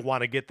like, I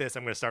want to get this.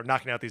 I'm going to start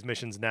knocking out these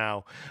missions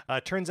now.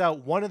 Turns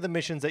out one of the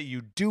missions that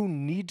you do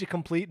need to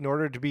complete in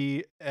order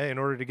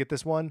to get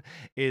this one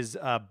is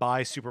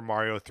buy Super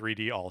Mario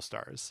 3D All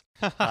Stars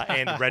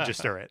and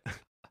register it.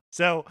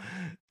 So,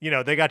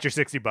 they got your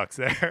 $60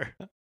 there.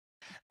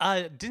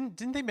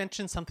 Didn't they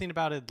mention something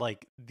about it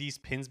like these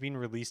pins being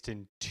released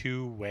in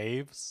 2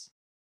 waves?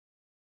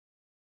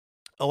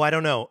 Oh, I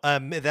don't know.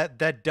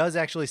 That does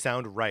actually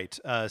sound right.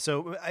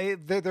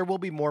 There will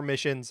be more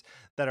missions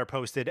that are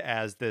posted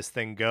as this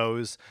thing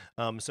goes.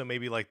 So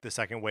maybe like the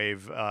second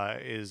wave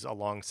is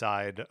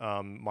alongside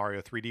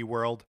Mario 3D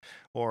World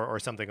or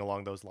something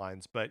along those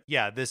lines. But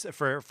yeah, this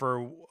for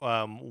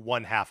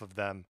one half of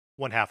them,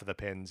 one half of the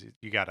pins,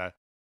 you gotta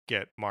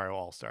get Mario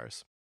All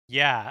Stars.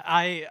 Yeah,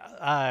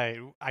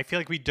 I feel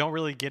like we don't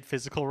really get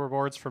physical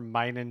rewards from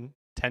My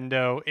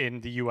Nintendo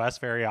in the US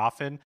very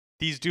often.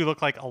 These do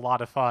look like a lot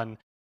of fun.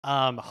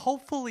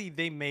 Hopefully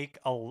they make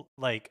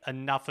like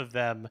enough of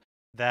them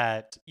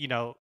that,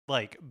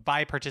 like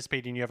by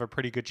participating you have a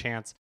pretty good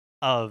chance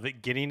of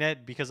getting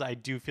it, because I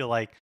do feel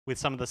like with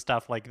some of the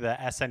stuff like the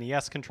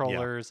SNES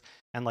controllers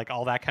and like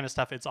all that kind of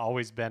stuff, it's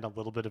always been a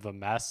little bit of a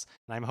mess,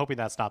 and I'm hoping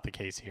that's not the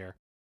case here.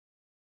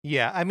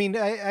 Yeah, I mean,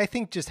 I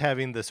think just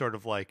having the sort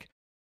of like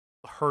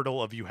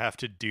hurdle of you have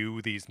to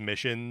do these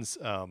missions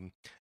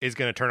is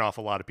going to turn off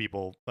a lot of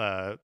people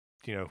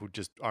who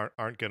just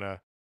aren't going to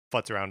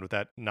futz around with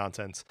that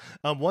nonsense.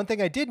 One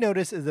thing I did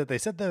notice is that they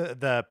said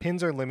the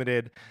pins are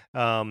limited,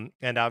 and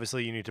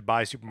obviously you need to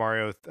buy Super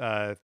Mario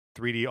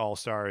 3D All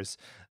Stars.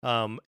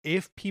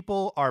 If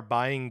people are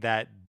buying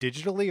that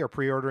digitally or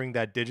pre-ordering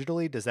that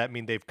digitally, does that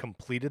mean they've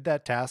completed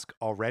that task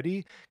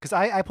already? Because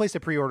I placed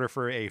a pre-order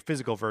for a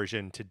physical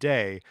version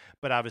today,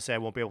 but obviously I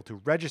won't be able to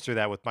register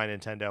that with My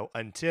Nintendo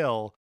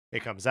until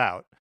it comes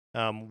out.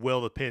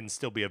 Will the pins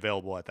still be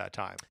available at that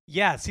time?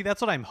 Yeah, see,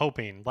 that's what I'm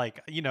hoping. Like,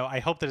 I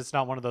hope that it's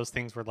not one of those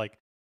things where like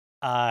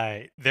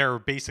they're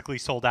basically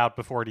sold out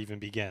before it even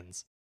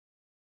begins.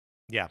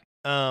 Yeah.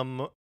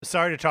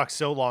 Sorry to talk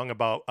so long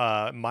about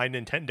My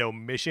Nintendo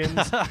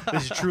missions.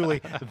 This is truly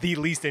the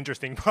least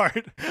interesting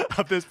part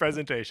of this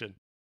presentation.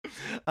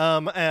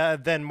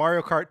 Then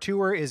Mario Kart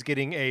Tour is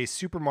getting a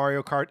Super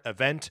Mario Kart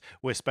event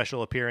with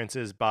special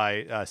appearances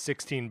by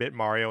 16-bit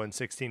Mario and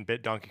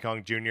 16-bit Donkey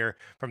Kong Jr.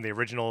 from the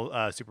original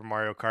Super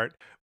Mario Kart.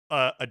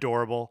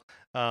 Adorable.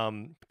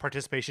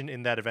 Participation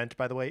in that event,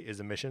 by the way,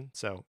 is a mission.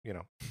 So,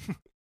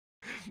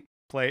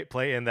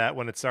 play in that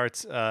when it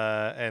starts.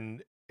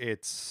 And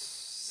it's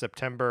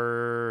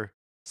September.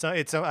 So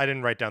I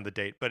didn't write down the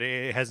date, but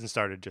it hasn't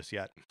started just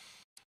yet.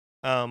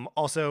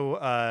 Also,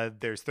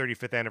 there's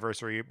 35th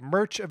anniversary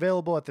merch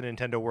available at the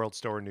Nintendo World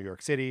Store in New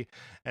York City,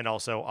 and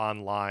also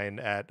online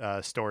at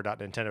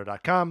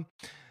store.nintendo.com.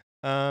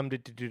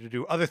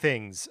 Other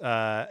things.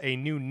 A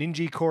new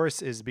Ninja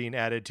course is being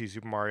added to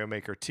Super Mario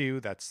Maker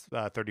 2. That's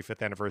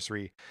 35th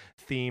anniversary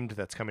themed.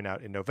 That's coming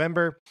out in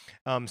November.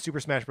 Super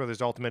Smash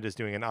Bros. Ultimate is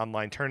doing an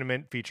online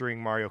tournament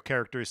featuring Mario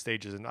characters,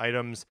 stages, and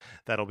items.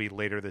 That'll be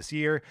later this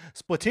year.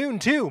 Splatoon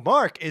 2,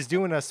 Mark, is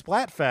doing a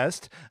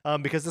Splatfest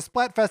because the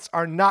Splatfests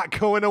are not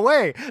going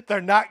away.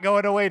 They're not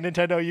going away,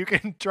 Nintendo. You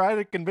can try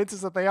to convince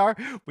us that they are.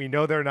 We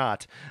know they're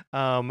not.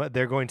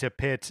 They're going to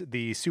pit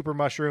the Super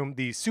Mushroom,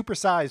 the Super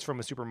Size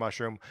from a Super Mushroom,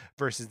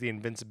 versus the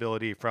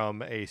invincibility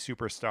from a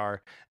Superstar,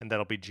 and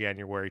that'll be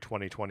January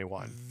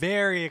 2021.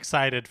 Very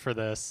excited for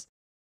this.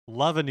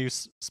 Love a new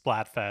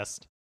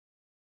Splatfest.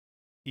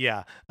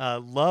 Yeah,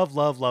 love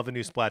a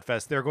new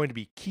Splatfest. There are going to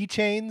be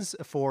keychains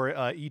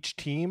for each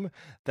team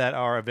that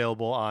are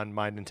available on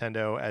My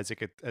Nintendo as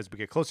we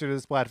get closer to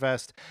the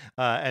Splatfest.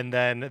 And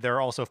then there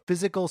are also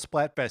physical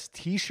Splatfest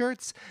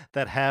T-shirts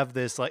that have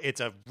this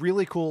it's a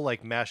really cool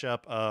like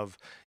mashup of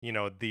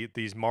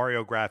these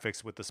Mario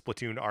graphics with the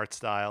Splatoon art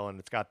style, and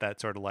it's got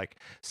that sort of like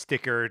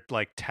sticker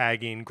like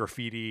tagging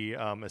graffiti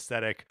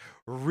aesthetic.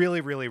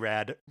 Really, really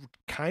rad.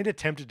 Kind of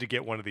tempted to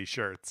get one of these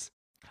shirts.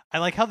 I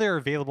like how they're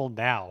available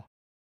now.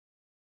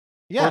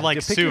 Yeah, or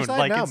like soon,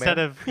 like now, instead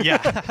man. of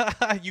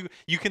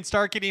you can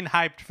start getting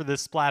hyped for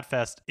this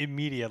Splatfest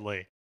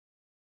immediately.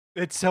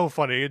 It's so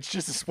funny. It's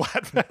just a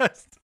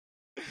Splatfest.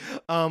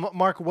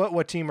 Mark,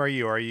 what team are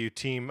you? Are you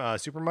team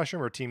Super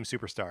Mushroom or team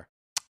Superstar?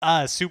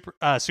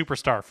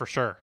 Superstar for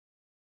sure.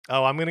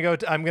 Oh, I'm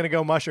gonna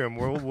go Mushroom.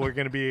 We're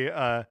gonna be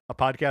a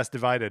podcast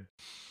divided.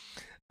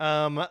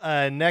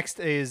 Next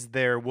is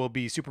there will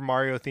be Super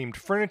Mario themed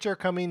furniture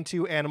coming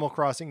to Animal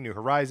Crossing New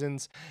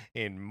Horizons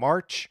in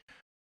March.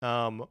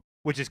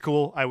 Which is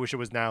cool. I wish it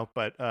was now,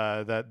 but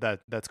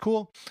that's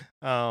cool.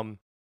 And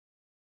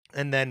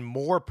then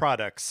more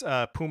products.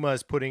 Puma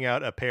is putting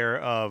out a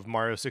pair of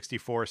Mario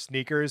 64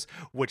 sneakers,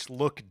 which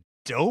look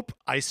dope.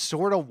 I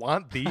sort of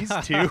want these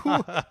too.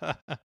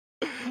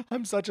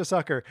 I'm such a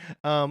sucker.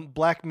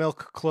 Black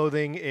Milk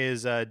Clothing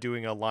is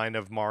doing a line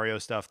of Mario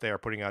stuff. They are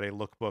putting out a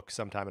lookbook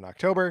sometime in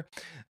October.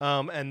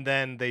 And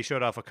then they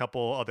showed off a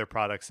couple other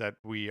products that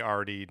we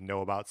already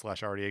know about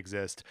 / already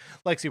exist,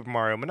 like Super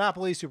Mario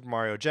Monopoly, Super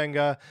Mario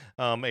Jenga,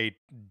 a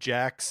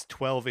Jax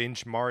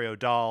 12-inch Mario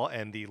doll,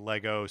 and the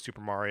Lego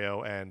Super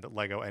Mario and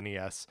Lego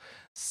NES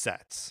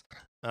sets.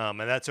 And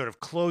that sort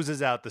of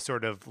closes out the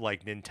sort of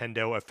like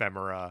Nintendo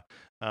ephemera.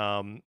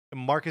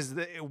 Mark,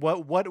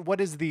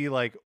 what is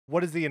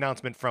the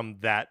announcement from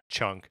that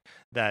chunk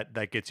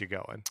that gets you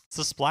going? It's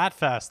a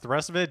Splatfest. The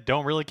rest of it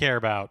don't really care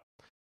about.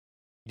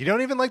 You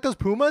don't even like those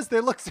Pumas? They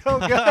look so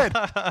good.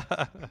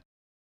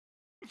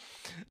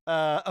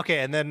 Okay,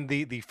 and then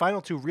the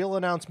final two real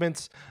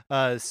announcements.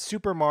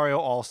 Super Mario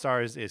All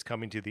Stars is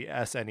coming to the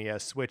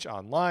SNES Switch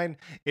Online.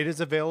 It is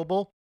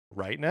available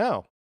right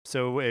now.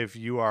 So if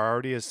you are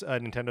already a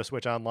Nintendo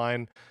Switch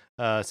Online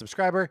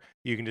subscriber,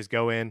 you can just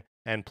go in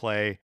and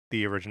play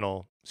the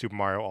original Super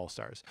Mario All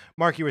Stars.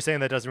 Mark, you were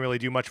saying that doesn't really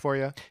do much for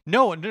you.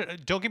 No,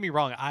 don't get me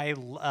wrong.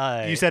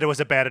 You said it was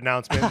a bad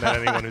announcement that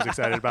anyone who's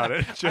excited about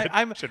it should like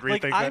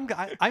rethink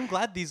that. I'm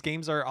glad these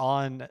games are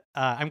on.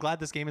 I'm glad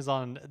this game is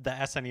on the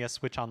SNES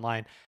Switch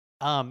Online.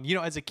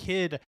 As a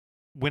kid,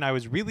 when I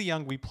was really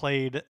young, we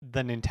played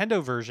the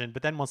Nintendo version,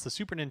 but then once the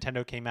Super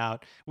Nintendo came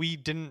out, we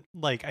didn't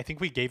like. I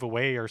think we gave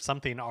away or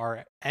something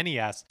our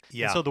NES.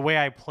 Yeah. And so the way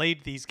I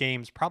played these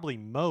games probably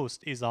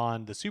most is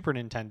on the Super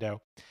Nintendo.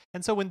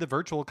 And so when the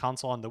Virtual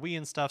Console on the Wii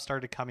and stuff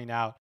started coming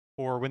out,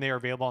 or when they were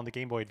available on the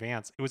Game Boy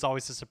Advance, it was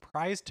always a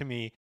surprise to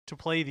me to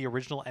play the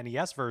original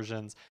NES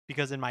versions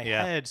because in my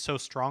head so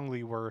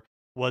strongly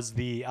was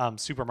the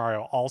Super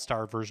Mario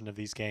All-Star version of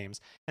these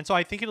games. And so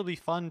I think it'll be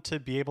fun to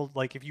be able,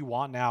 like, if you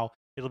want now,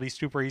 it'll be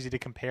super easy to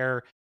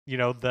compare,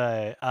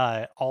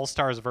 the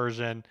All-Stars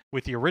version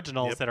with the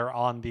originals that are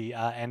on the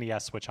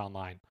NES Switch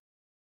Online.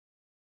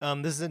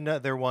 This is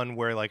another one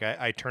where like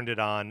I turned it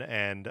on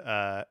and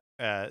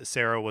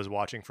Sarah was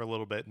watching for a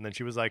little bit and then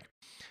she was like,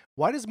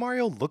 "Why does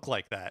Mario look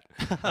like that?"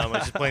 I was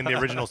just playing the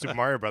original Super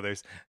Mario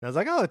Brothers, and I was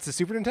like, "Oh, it's the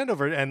Super Nintendo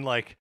version," and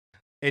like,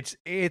 it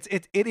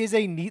is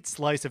a neat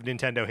slice of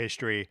Nintendo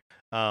history.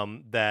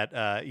 That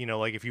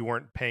like if you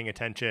weren't paying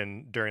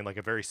attention during like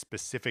a very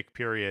specific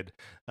period,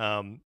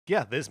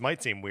 this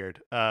might seem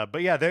weird.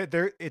 But yeah,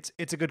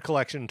 it's a good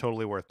collection,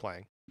 totally worth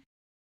playing.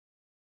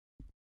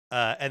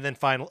 And then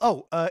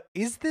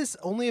is this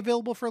only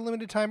available for a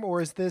limited time,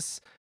 or is this?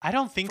 I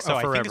don't think so.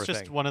 I think it's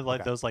just thing? one of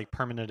those like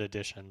permanent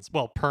editions.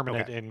 Well,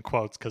 permanent in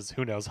quotes, because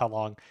who knows how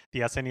long the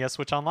SNES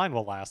Switch Online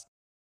will last.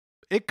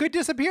 It could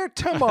disappear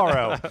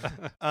tomorrow.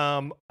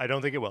 I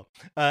don't think it will.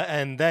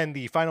 And then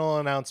the final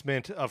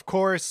announcement, of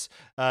course,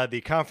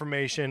 the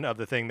confirmation of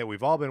the thing that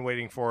we've all been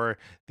waiting for: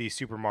 the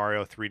Super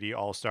Mario 3D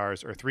All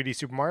Stars, or 3D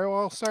Super Mario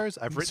All Stars.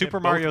 I've written Super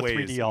Mario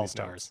 3D All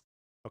Stars.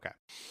 Okay.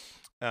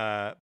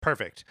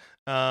 Perfect.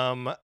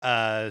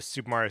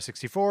 Super Mario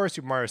 64,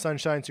 Super Mario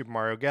Sunshine, Super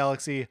Mario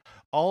Galaxy,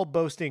 all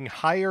boasting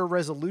higher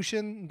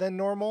resolution than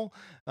normal.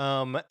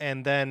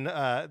 And then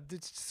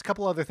just a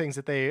couple other things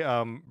that they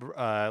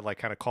like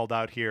kind of called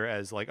out here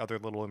as like other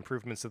little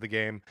improvements to the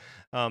game.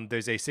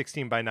 There's a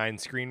 16:9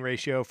 screen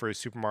ratio for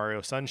Super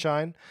Mario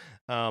Sunshine.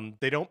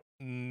 They don't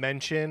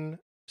mention.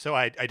 So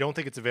I don't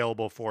think it's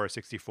available for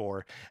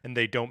 64, and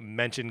they don't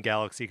mention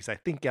Galaxy because I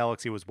think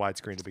Galaxy was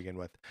widescreen to begin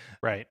with.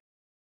 Right.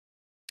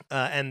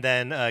 And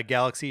then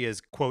Galaxy is,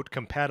 quote,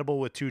 compatible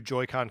with 2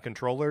 Joy-Con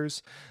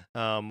controllers,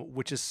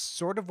 which is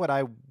sort of what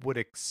I would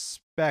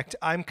expect.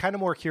 I'm kind of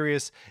more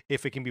curious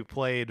if it can be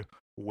played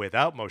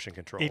without motion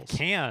controls. It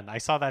can. I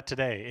saw that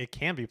today. It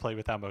can be played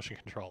without motion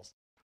controls.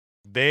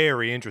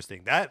 Very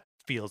interesting. That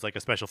feels like a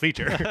special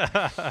feature.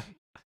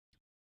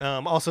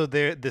 Also,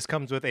 this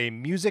comes with a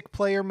music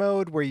player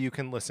mode where you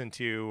can listen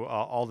to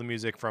all the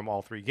music from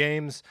all 3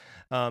 games.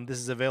 This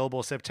is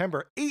available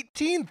September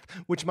 18th,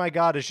 which, my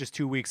God, is just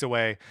 2 weeks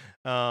away.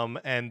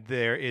 And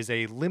there is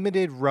a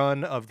limited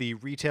run of the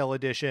retail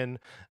edition.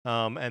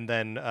 And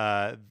then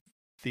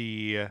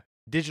the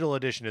digital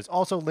edition is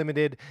also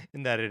limited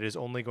in that it is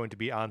only going to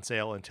be on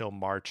sale until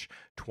March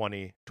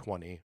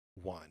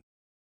 2021.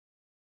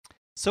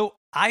 So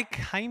I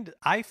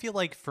feel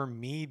like for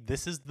me,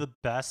 this is the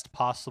best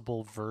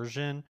possible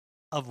version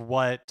of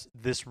what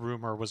this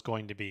rumor was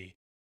going to be.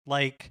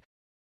 Like,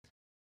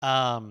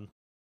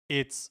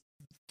 it's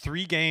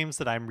 3 games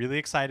that I'm really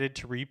excited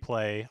to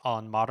replay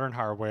on modern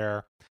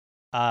hardware.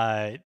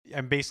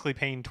 I'm basically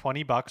paying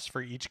 $20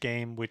 for each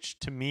game, which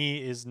to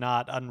me is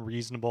not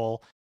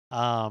unreasonable.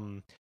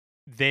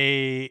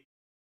 They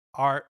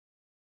are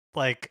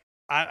like,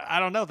 I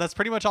don't know. That's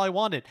pretty much all I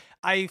wanted.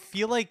 I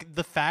feel like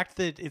the fact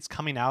that it's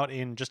coming out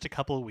in just a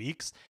couple of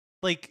weeks,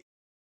 like,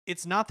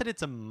 it's not that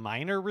it's a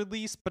minor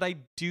release, but I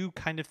do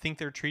kind of think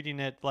they're treating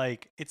it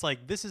like, it's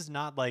like, this is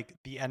not like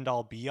the end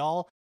all be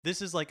all.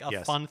 This is like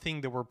a fun thing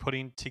that we're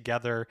putting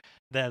together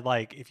that,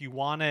 like, if you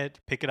want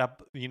it, pick it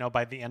up,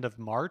 by the end of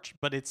March,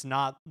 but it's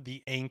not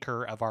the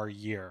anchor of our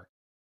year.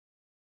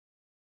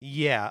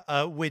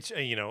 Yeah, which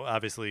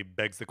obviously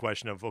begs the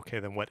question of, okay,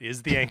 then what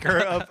is the anchor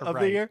of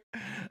Right. the year?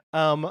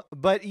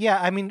 But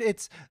yeah, I mean,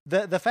 it's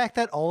the fact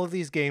that all of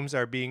these games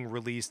are being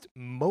released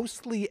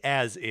mostly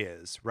as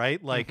is,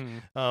 right? Like,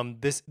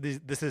 this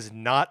is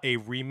not a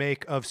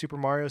remake of Super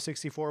Mario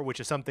 64,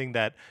 which is something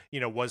that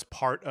was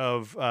part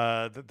of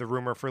the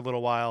rumor for a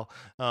little while.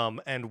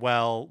 And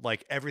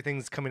like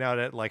everything's coming out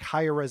at like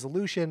higher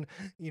resolution,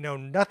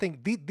 nothing.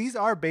 These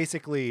are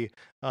basically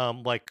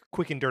like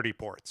quick and dirty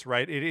ports,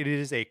 right? It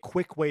is a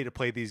quick way to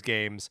play these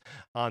games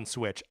on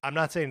Switch. I'm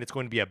not saying it's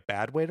going to be a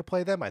bad way to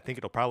play them. I think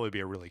it'll probably be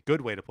a really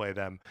good way to play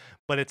them,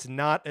 but it's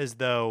not as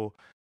though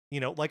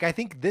like I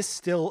think this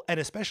still, and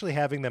especially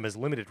having them as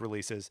limited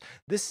releases,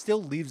 this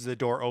still leaves the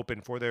door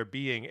open for there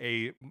being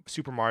a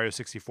Super Mario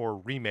 64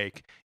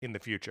 remake in the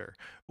future,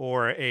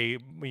 or a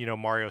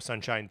Mario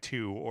Sunshine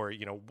 2, or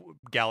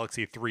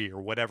Galaxy 3,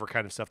 or whatever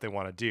kind of stuff they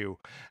want to do.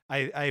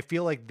 I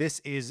feel like this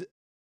is,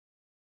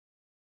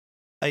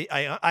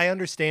 I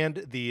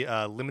understand the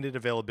limited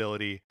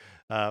availability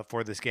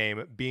for this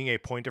game being a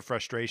point of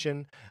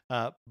frustration,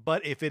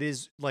 but if it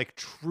is like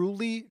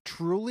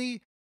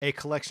truly a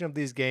collection of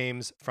these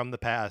games from the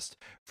past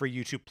for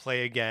you to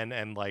play again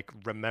and like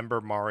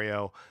remember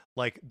Mario,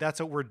 like that's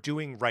what we're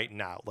doing right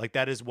now. Like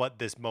that is what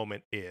this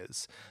moment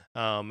is,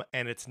 and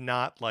it's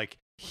not like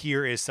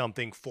here is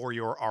something for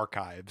your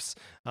archives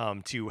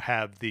to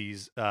have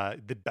these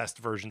the best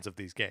versions of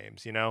these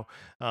games.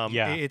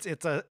 Yeah.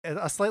 It's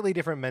a slightly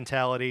different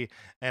mentality,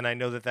 and I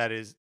know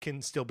that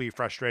can still be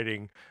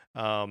frustrating.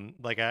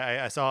 Like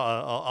I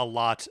saw a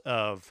lot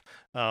of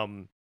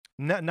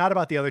not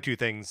about the other two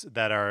things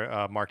that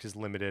are marked as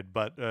limited,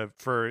 but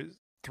for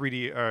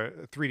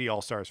 3D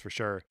All Stars for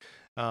sure.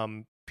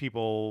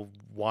 People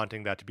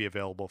wanting that to be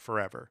available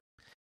forever.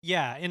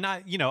 Yeah, and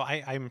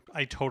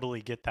I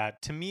totally get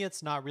that. To me,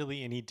 it's not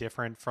really any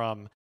different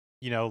from,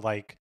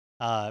 like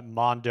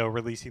Mondo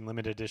releasing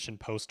limited edition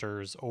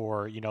posters,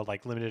 or,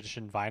 like limited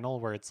edition vinyl,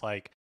 where it's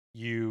like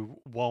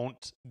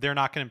they're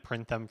not going to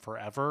print them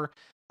forever.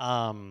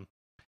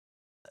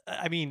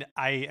 I mean,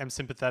 I am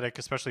sympathetic,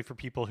 especially for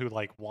people who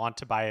like want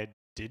to buy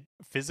it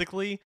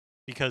physically,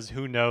 because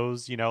who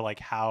knows, like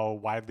how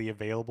widely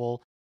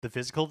available the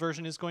physical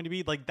version is going to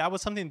be. Like that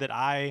was something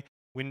that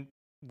when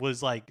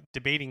was like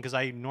debating, because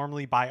I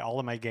normally buy all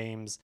of my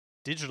games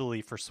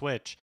digitally for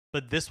Switch,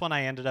 but this one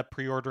I ended up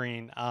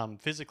pre-ordering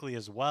physically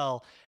as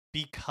well,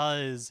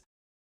 because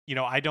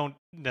I don't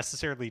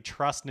necessarily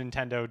trust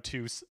Nintendo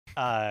to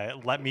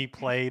let me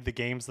play the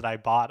games that I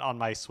bought on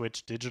my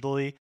Switch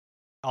digitally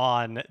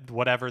on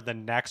whatever the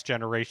next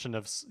generation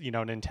of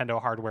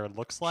Nintendo hardware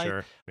looks like.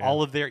 Sure, yeah.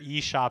 All of their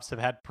eShops have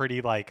had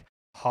pretty like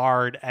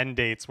hard end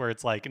dates where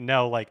it's like,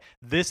 no, like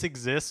this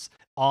exists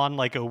on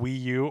like a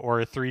Wii U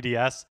or a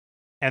 3DS,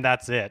 and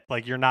that's it.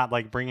 Like you're not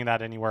like bringing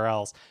that anywhere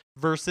else.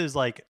 Versus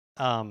like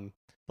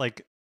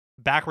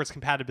backwards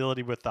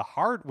compatibility with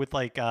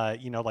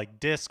like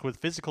disc with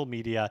physical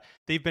media,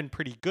 they've been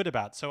pretty good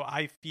about. So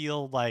I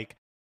feel like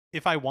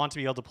if I want to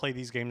be able to play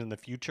these games in the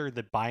future,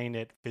 that buying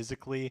it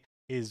physically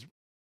is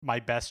my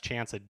best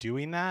chance at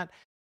doing that.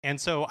 And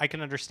so I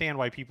can understand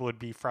why people would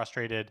be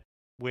frustrated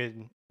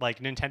when like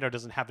Nintendo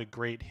doesn't have a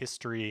great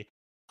history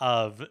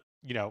of,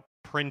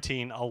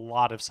 printing a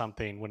lot of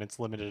something when it's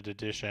limited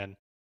edition.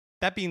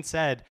 That being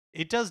said,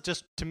 it does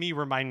just to me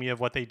remind me of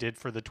what they did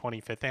for the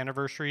 25th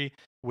anniversary,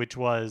 which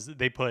was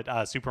they put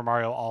Super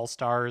Mario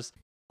All-Stars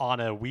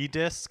on a Wii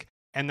disc,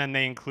 and then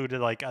they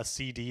included like a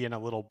CD and a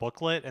little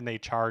booklet, and they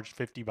charged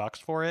 $50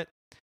 for it.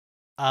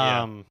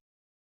 Yeah.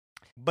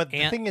 But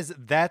the thing is,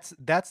 that's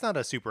not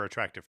a super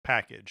attractive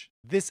package.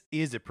 This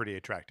is a pretty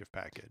attractive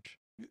package.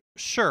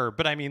 Sure,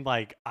 but I mean,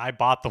 like, I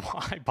bought the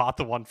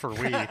one for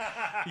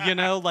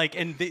Wii, like,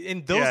 and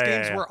those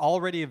games were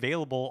already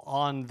available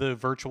on the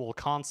Virtual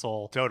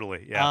Console.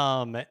 Totally,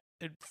 yeah.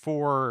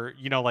 For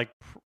like,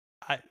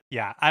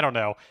 I don't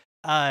know.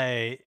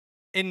 And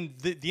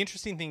the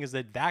interesting thing is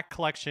that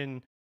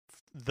collection,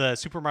 the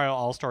Super Mario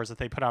All Stars that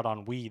they put out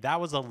on Wii,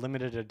 that was a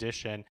limited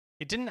edition.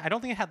 I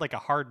don't think it had like a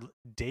hard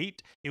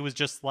date. It was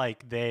just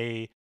like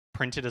they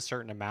printed a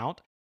certain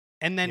amount.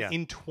 And then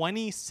in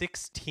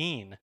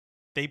 2016,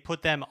 they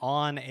put them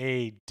on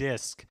a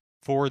disc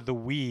for the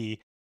Wii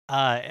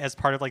as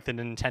part of like the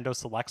Nintendo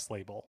Selects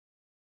label.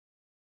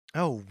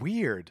 Oh,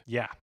 weird.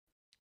 Yeah.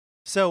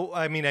 So,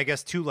 I mean, I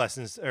guess two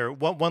lessons, or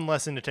one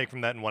lesson to take from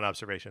that and one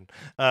observation.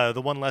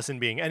 The one lesson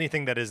being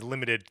anything that is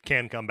limited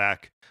can come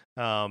back.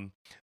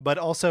 But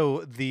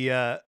also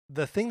the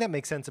thing that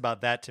makes sense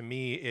about that to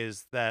me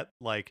is that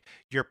like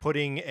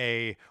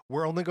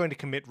we're only going to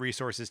commit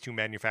resources to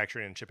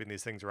manufacturing and shipping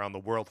these things around the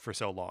world for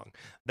so long.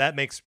 That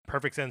makes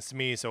perfect sense to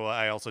me. So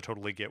I also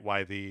totally get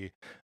why the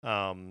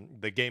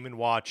Game &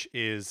 Watch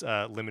is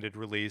limited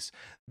release.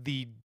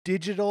 The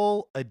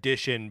digital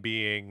edition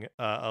being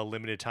a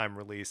limited time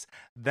release,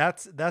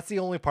 that's the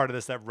only part of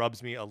this that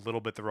rubs me a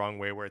little bit the wrong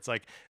way, where it's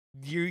like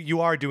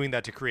you are doing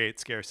that to create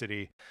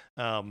scarcity.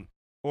 I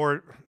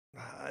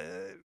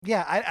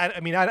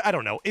mean, I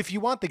don't know. If you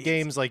want the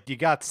games, like you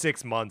got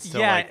 6 months to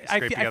like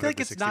scrape together. I feel like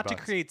it's not $60. to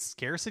create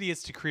scarcity;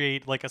 it's to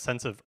create like a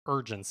sense of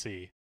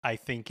urgency. I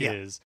think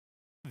is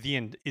the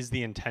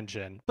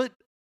intention, but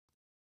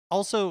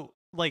also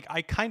like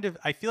I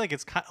feel like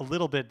it's a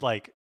little bit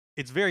like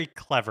it's very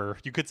clever.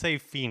 You could say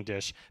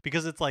fiendish,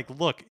 because it's like,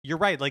 look, you're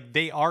right. Like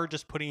they are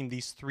just putting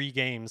these 3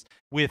 games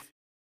with.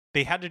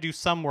 They had to do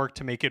some work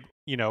to make it,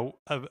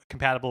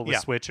 compatible with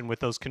Switch and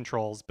with those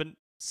controls, but.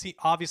 See,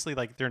 obviously,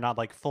 like they're not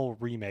like full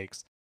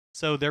remakes,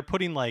 so they're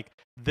putting like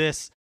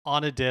this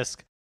on a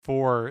disc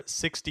for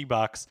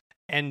 $60,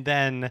 and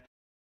then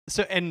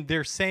and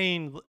they're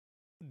saying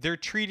they're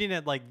treating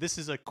it like this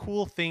is a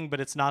cool thing, but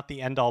it's not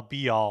the end all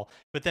be all.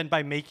 But then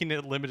by making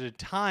it limited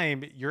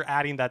time, you're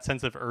adding that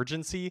sense of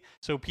urgency.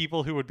 So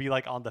people who would be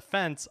like on the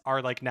fence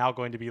are like now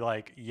going to be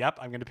like, yep,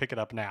 I'm going to pick it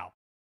up now.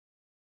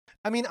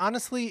 I mean,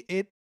 honestly,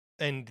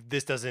 and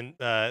this doesn't,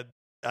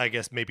 I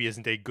guess maybe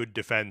isn't a good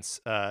defense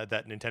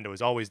that Nintendo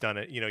has always done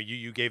it. You know,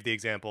 you gave the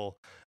example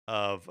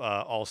of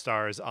All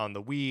Stars on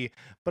the Wii,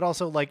 but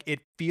also like it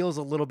feels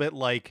a little bit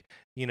like,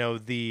 you know,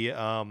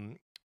 the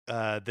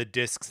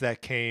discs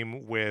that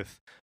came with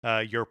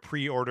your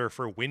pre-order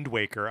for Wind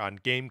Waker on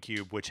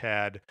GameCube, which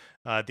had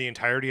the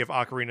entirety of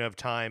Ocarina of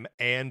Time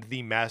and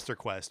the Master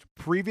Quest,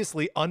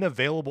 previously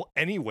unavailable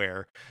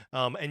anywhere,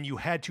 and you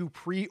had to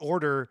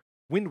pre-order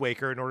Wind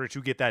Waker in order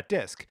to get that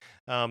disc.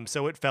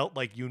 So it felt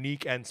like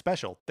unique and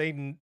special.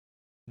 They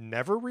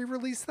never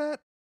re-released that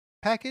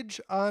package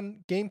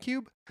on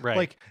GameCube. Right.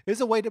 Like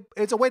it's a way to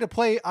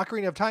play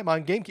Ocarina of Time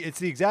on GameCube. It's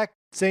the exact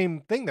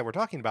same thing that we're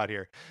talking about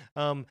here.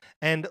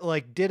 And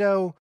like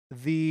ditto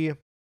the,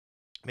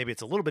 maybe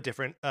it's a little bit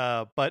different,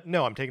 but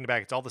no, I'm taking it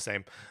back. It's all the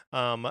same.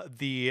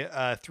 The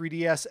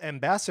 3DS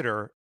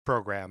Ambassador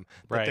program,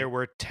 that Right. there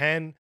were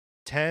 10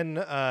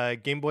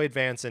 Game Boy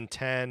Advance and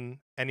 10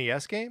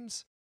 NES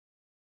games.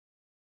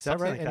 Is that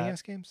Something right? like that.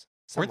 NES games?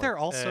 Weren't there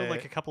Somewhat. also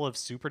like a couple of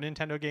Super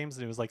Nintendo games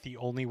and it was like the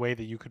only way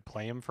that you could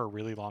play them for a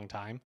really long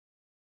time?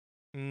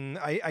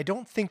 I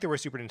don't think there were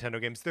Super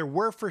Nintendo games. There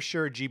were for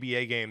sure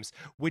GBA games,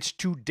 which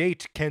to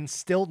date can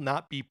still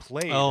not be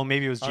played. Oh,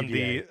 maybe it was on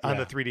GBA. on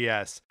the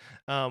 3DS,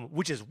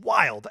 which is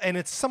wild, and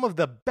it's some of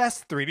the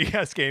best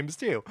 3DS games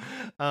too.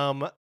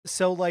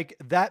 So like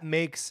that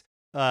makes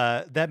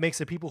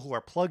the people who are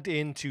plugged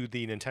into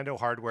the Nintendo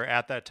hardware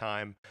at that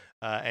time,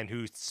 and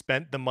who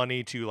spent the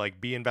money to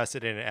like be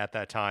invested in it at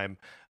that time,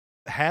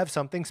 have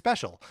something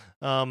special.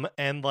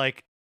 And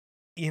like,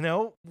 you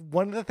know,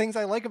 one of the things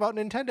I like about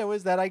Nintendo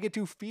is that I get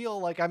to feel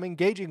like I'm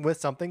engaging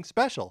with something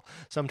special.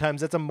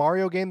 Sometimes it's a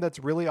Mario game that's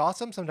really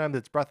awesome. Sometimes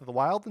it's Breath of the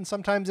Wild, and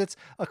sometimes it's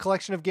a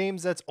collection of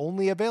games that's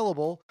only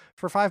available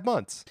for 5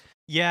 months.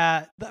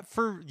 Yeah,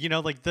 for you know,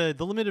 like the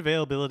limited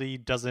availability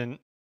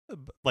doesn't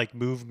like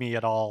move me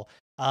at all.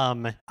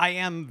 I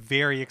am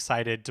very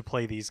excited to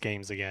play these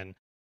games again.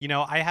 You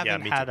know, I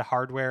haven't me had too.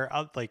 hardware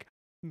like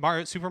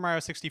Super Mario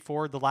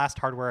 64. The last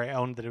hardware I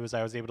owned that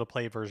I was able to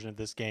play a version of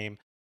this game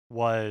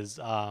was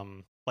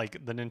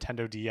like the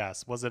Nintendo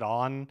DS. Was it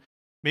on?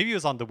 Maybe it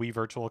was on the Wii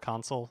Virtual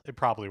Console. It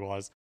probably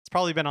was. It's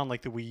probably been on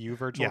like the Wii U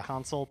Virtual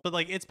Console, but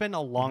like it's been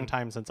a long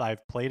time since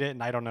I've played it,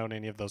 and I don't own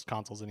any of those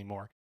consoles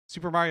anymore.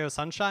 Super Mario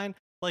Sunshine,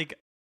 like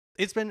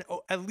it's been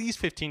at least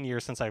 15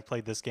 years since I've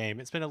played this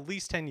game. It's been at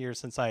least 10 years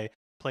since I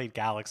played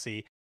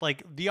Galaxy.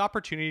 Like the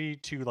opportunity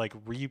to like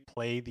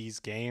replay these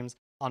games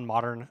on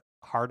modern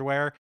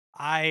hardware,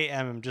 I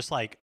am just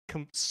like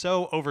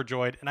so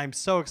overjoyed, and I'm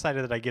so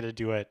excited that I get to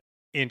do it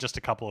in just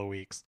a couple of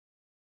weeks.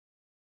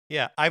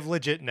 Yeah, I've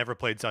legit never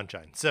played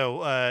Sunshine,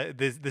 so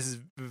this is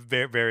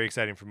very, very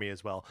exciting for me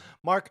as well.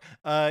 Mark,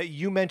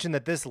 you mentioned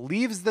that this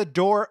leaves the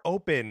door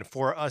open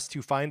for us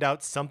to find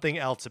out something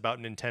else about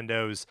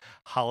Nintendo's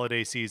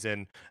holiday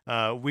season.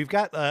 We've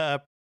got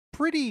a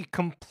pretty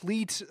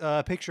complete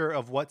picture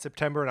of what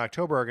September and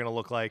October are going to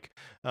look like,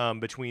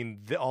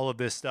 between all of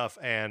this stuff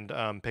and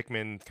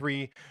Pikmin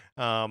 3.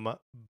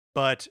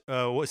 But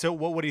so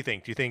what do you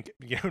think? Do you think,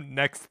 you know,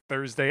 next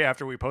Thursday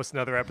after we post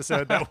another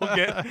episode that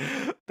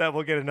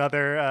we'll get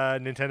another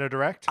Nintendo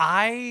Direct?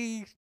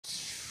 I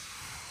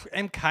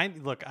am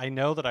look, I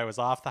know that I was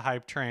off the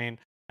hype train,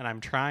 and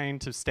I'm trying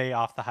to stay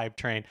off the hype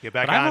train. Get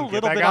back but on, I'm a get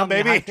little back bit on, on the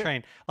baby. hype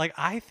train. Like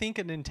I think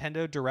a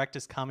Nintendo Direct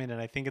is coming,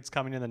 and I think it's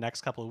coming in the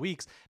next couple of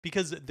weeks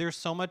because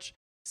there's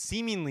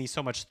seemingly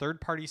so much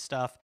third-party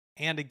stuff,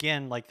 and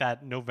again, like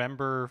that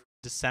November,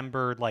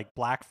 December, like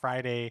Black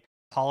Friday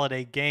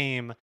holiday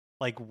game,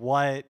 like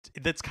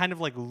that's kind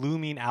of like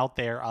looming out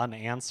there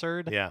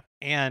unanswered. Yeah.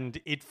 And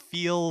it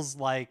feels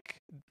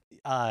like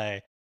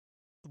Nintendo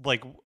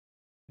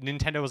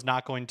is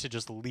not going to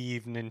just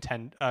leave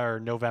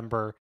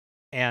November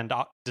and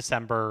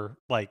December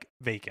like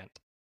vacant.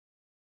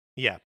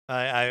 Yeah,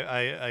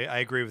 I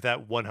agree with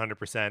that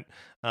 100%.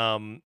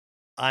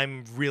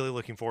 I'm really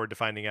looking forward to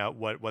finding out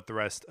what the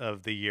rest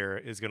of the year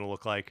is going to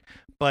look like.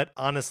 But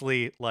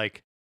honestly,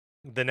 like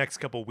the next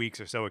couple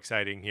weeks are so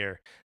exciting here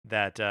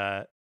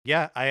that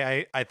yeah,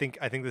 I think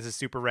this is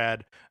super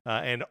rad,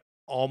 and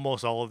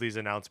almost all of these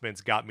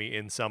announcements got me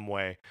in some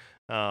way.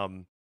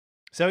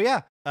 So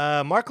yeah,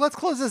 Mark, let's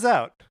close this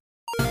out.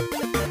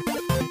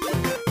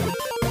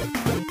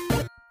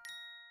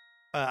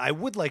 I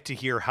would like to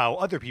hear how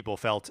other people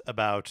felt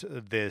about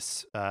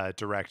this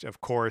Direct,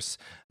 of course.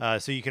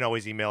 So you can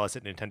always email us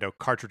at Nintendo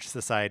Cartridge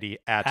Society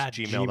at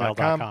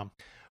gmail.com.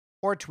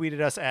 Or tweet at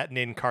us at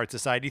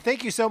NinCartSociety.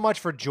 Thank you so much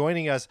for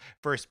joining us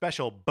for a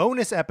special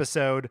bonus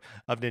episode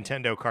of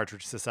Nintendo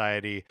Cartridge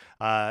Society.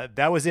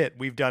 That was it.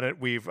 We've done it.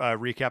 We've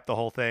recapped the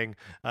whole thing,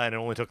 and it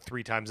only took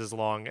 3 times as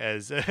long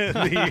as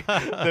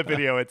the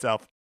video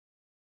itself.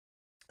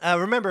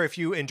 Remember, if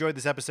you enjoyed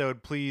this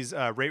episode, please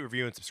rate,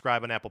 review, and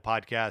subscribe on Apple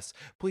Podcasts.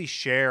 Please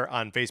share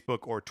on Facebook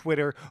or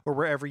Twitter or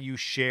wherever you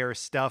share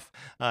stuff.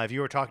 If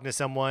you were talking to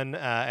someone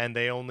and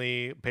they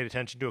only paid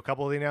attention to a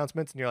couple of the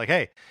announcements and you're like,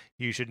 hey,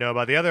 you should know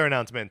about the other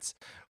announcements.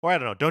 Or I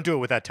don't know, don't do it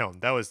with that tone.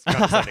 That was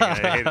condescending. I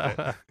hated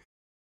it.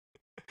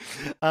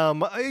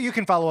 You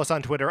can follow us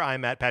on Twitter.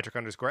 I'm at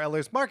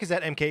Patrick_Ellers. Mark is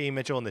at MKE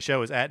Mitchell, and the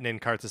show is at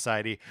NinCart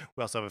Society.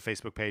 We also have a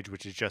Facebook page,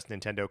 which is just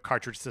Nintendo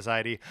Cartridge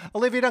Society.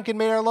 Olivia Duncan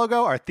made our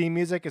logo. Our theme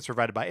music is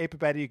provided by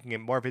Apipetty. You can get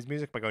more of his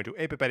music by going to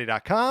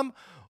apipetty.com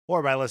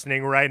or by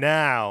listening right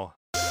now.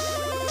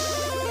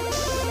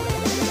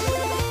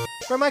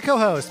 For my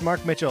co-host,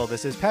 Mark Mitchell,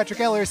 this is Patrick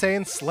Eller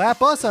saying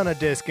slap us on a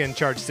disc and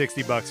charge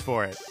 $60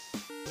 for it.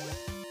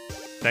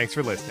 Thanks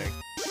for listening.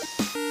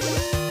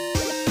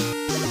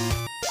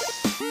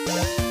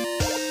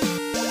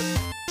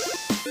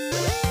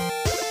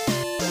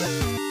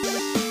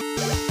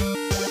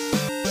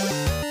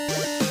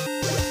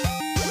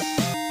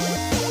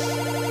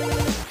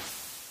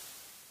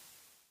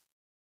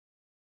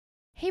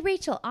 Hey,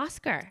 Rachel,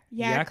 Oscar.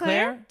 Yeah,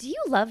 Claire? Do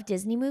you love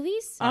Disney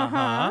movies?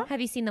 Uh-huh.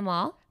 Have you seen them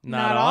all?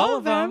 Not all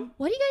of them.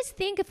 What do you guys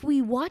think if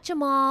we watch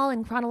them all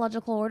in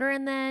chronological order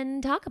and then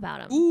talk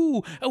about them?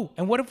 Ooh. Oh,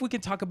 and what if we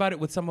could talk about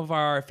it with some of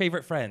our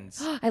favorite friends?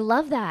 I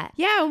love that.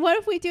 Yeah, what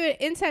if we do it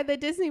inside the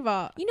Disney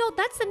Vault? You know,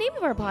 that's the name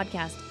of our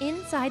podcast,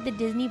 Inside the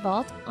Disney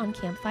Vault on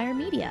Campfire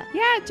Media.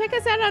 Yeah, check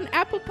us out on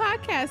Apple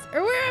Podcasts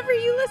or wherever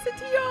you listen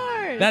to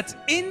yours. That's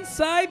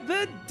Inside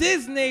the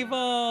Disney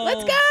Vault.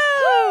 Let's go!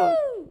 Woo!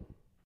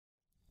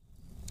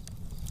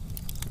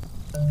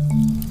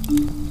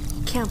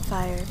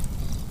 Campfire.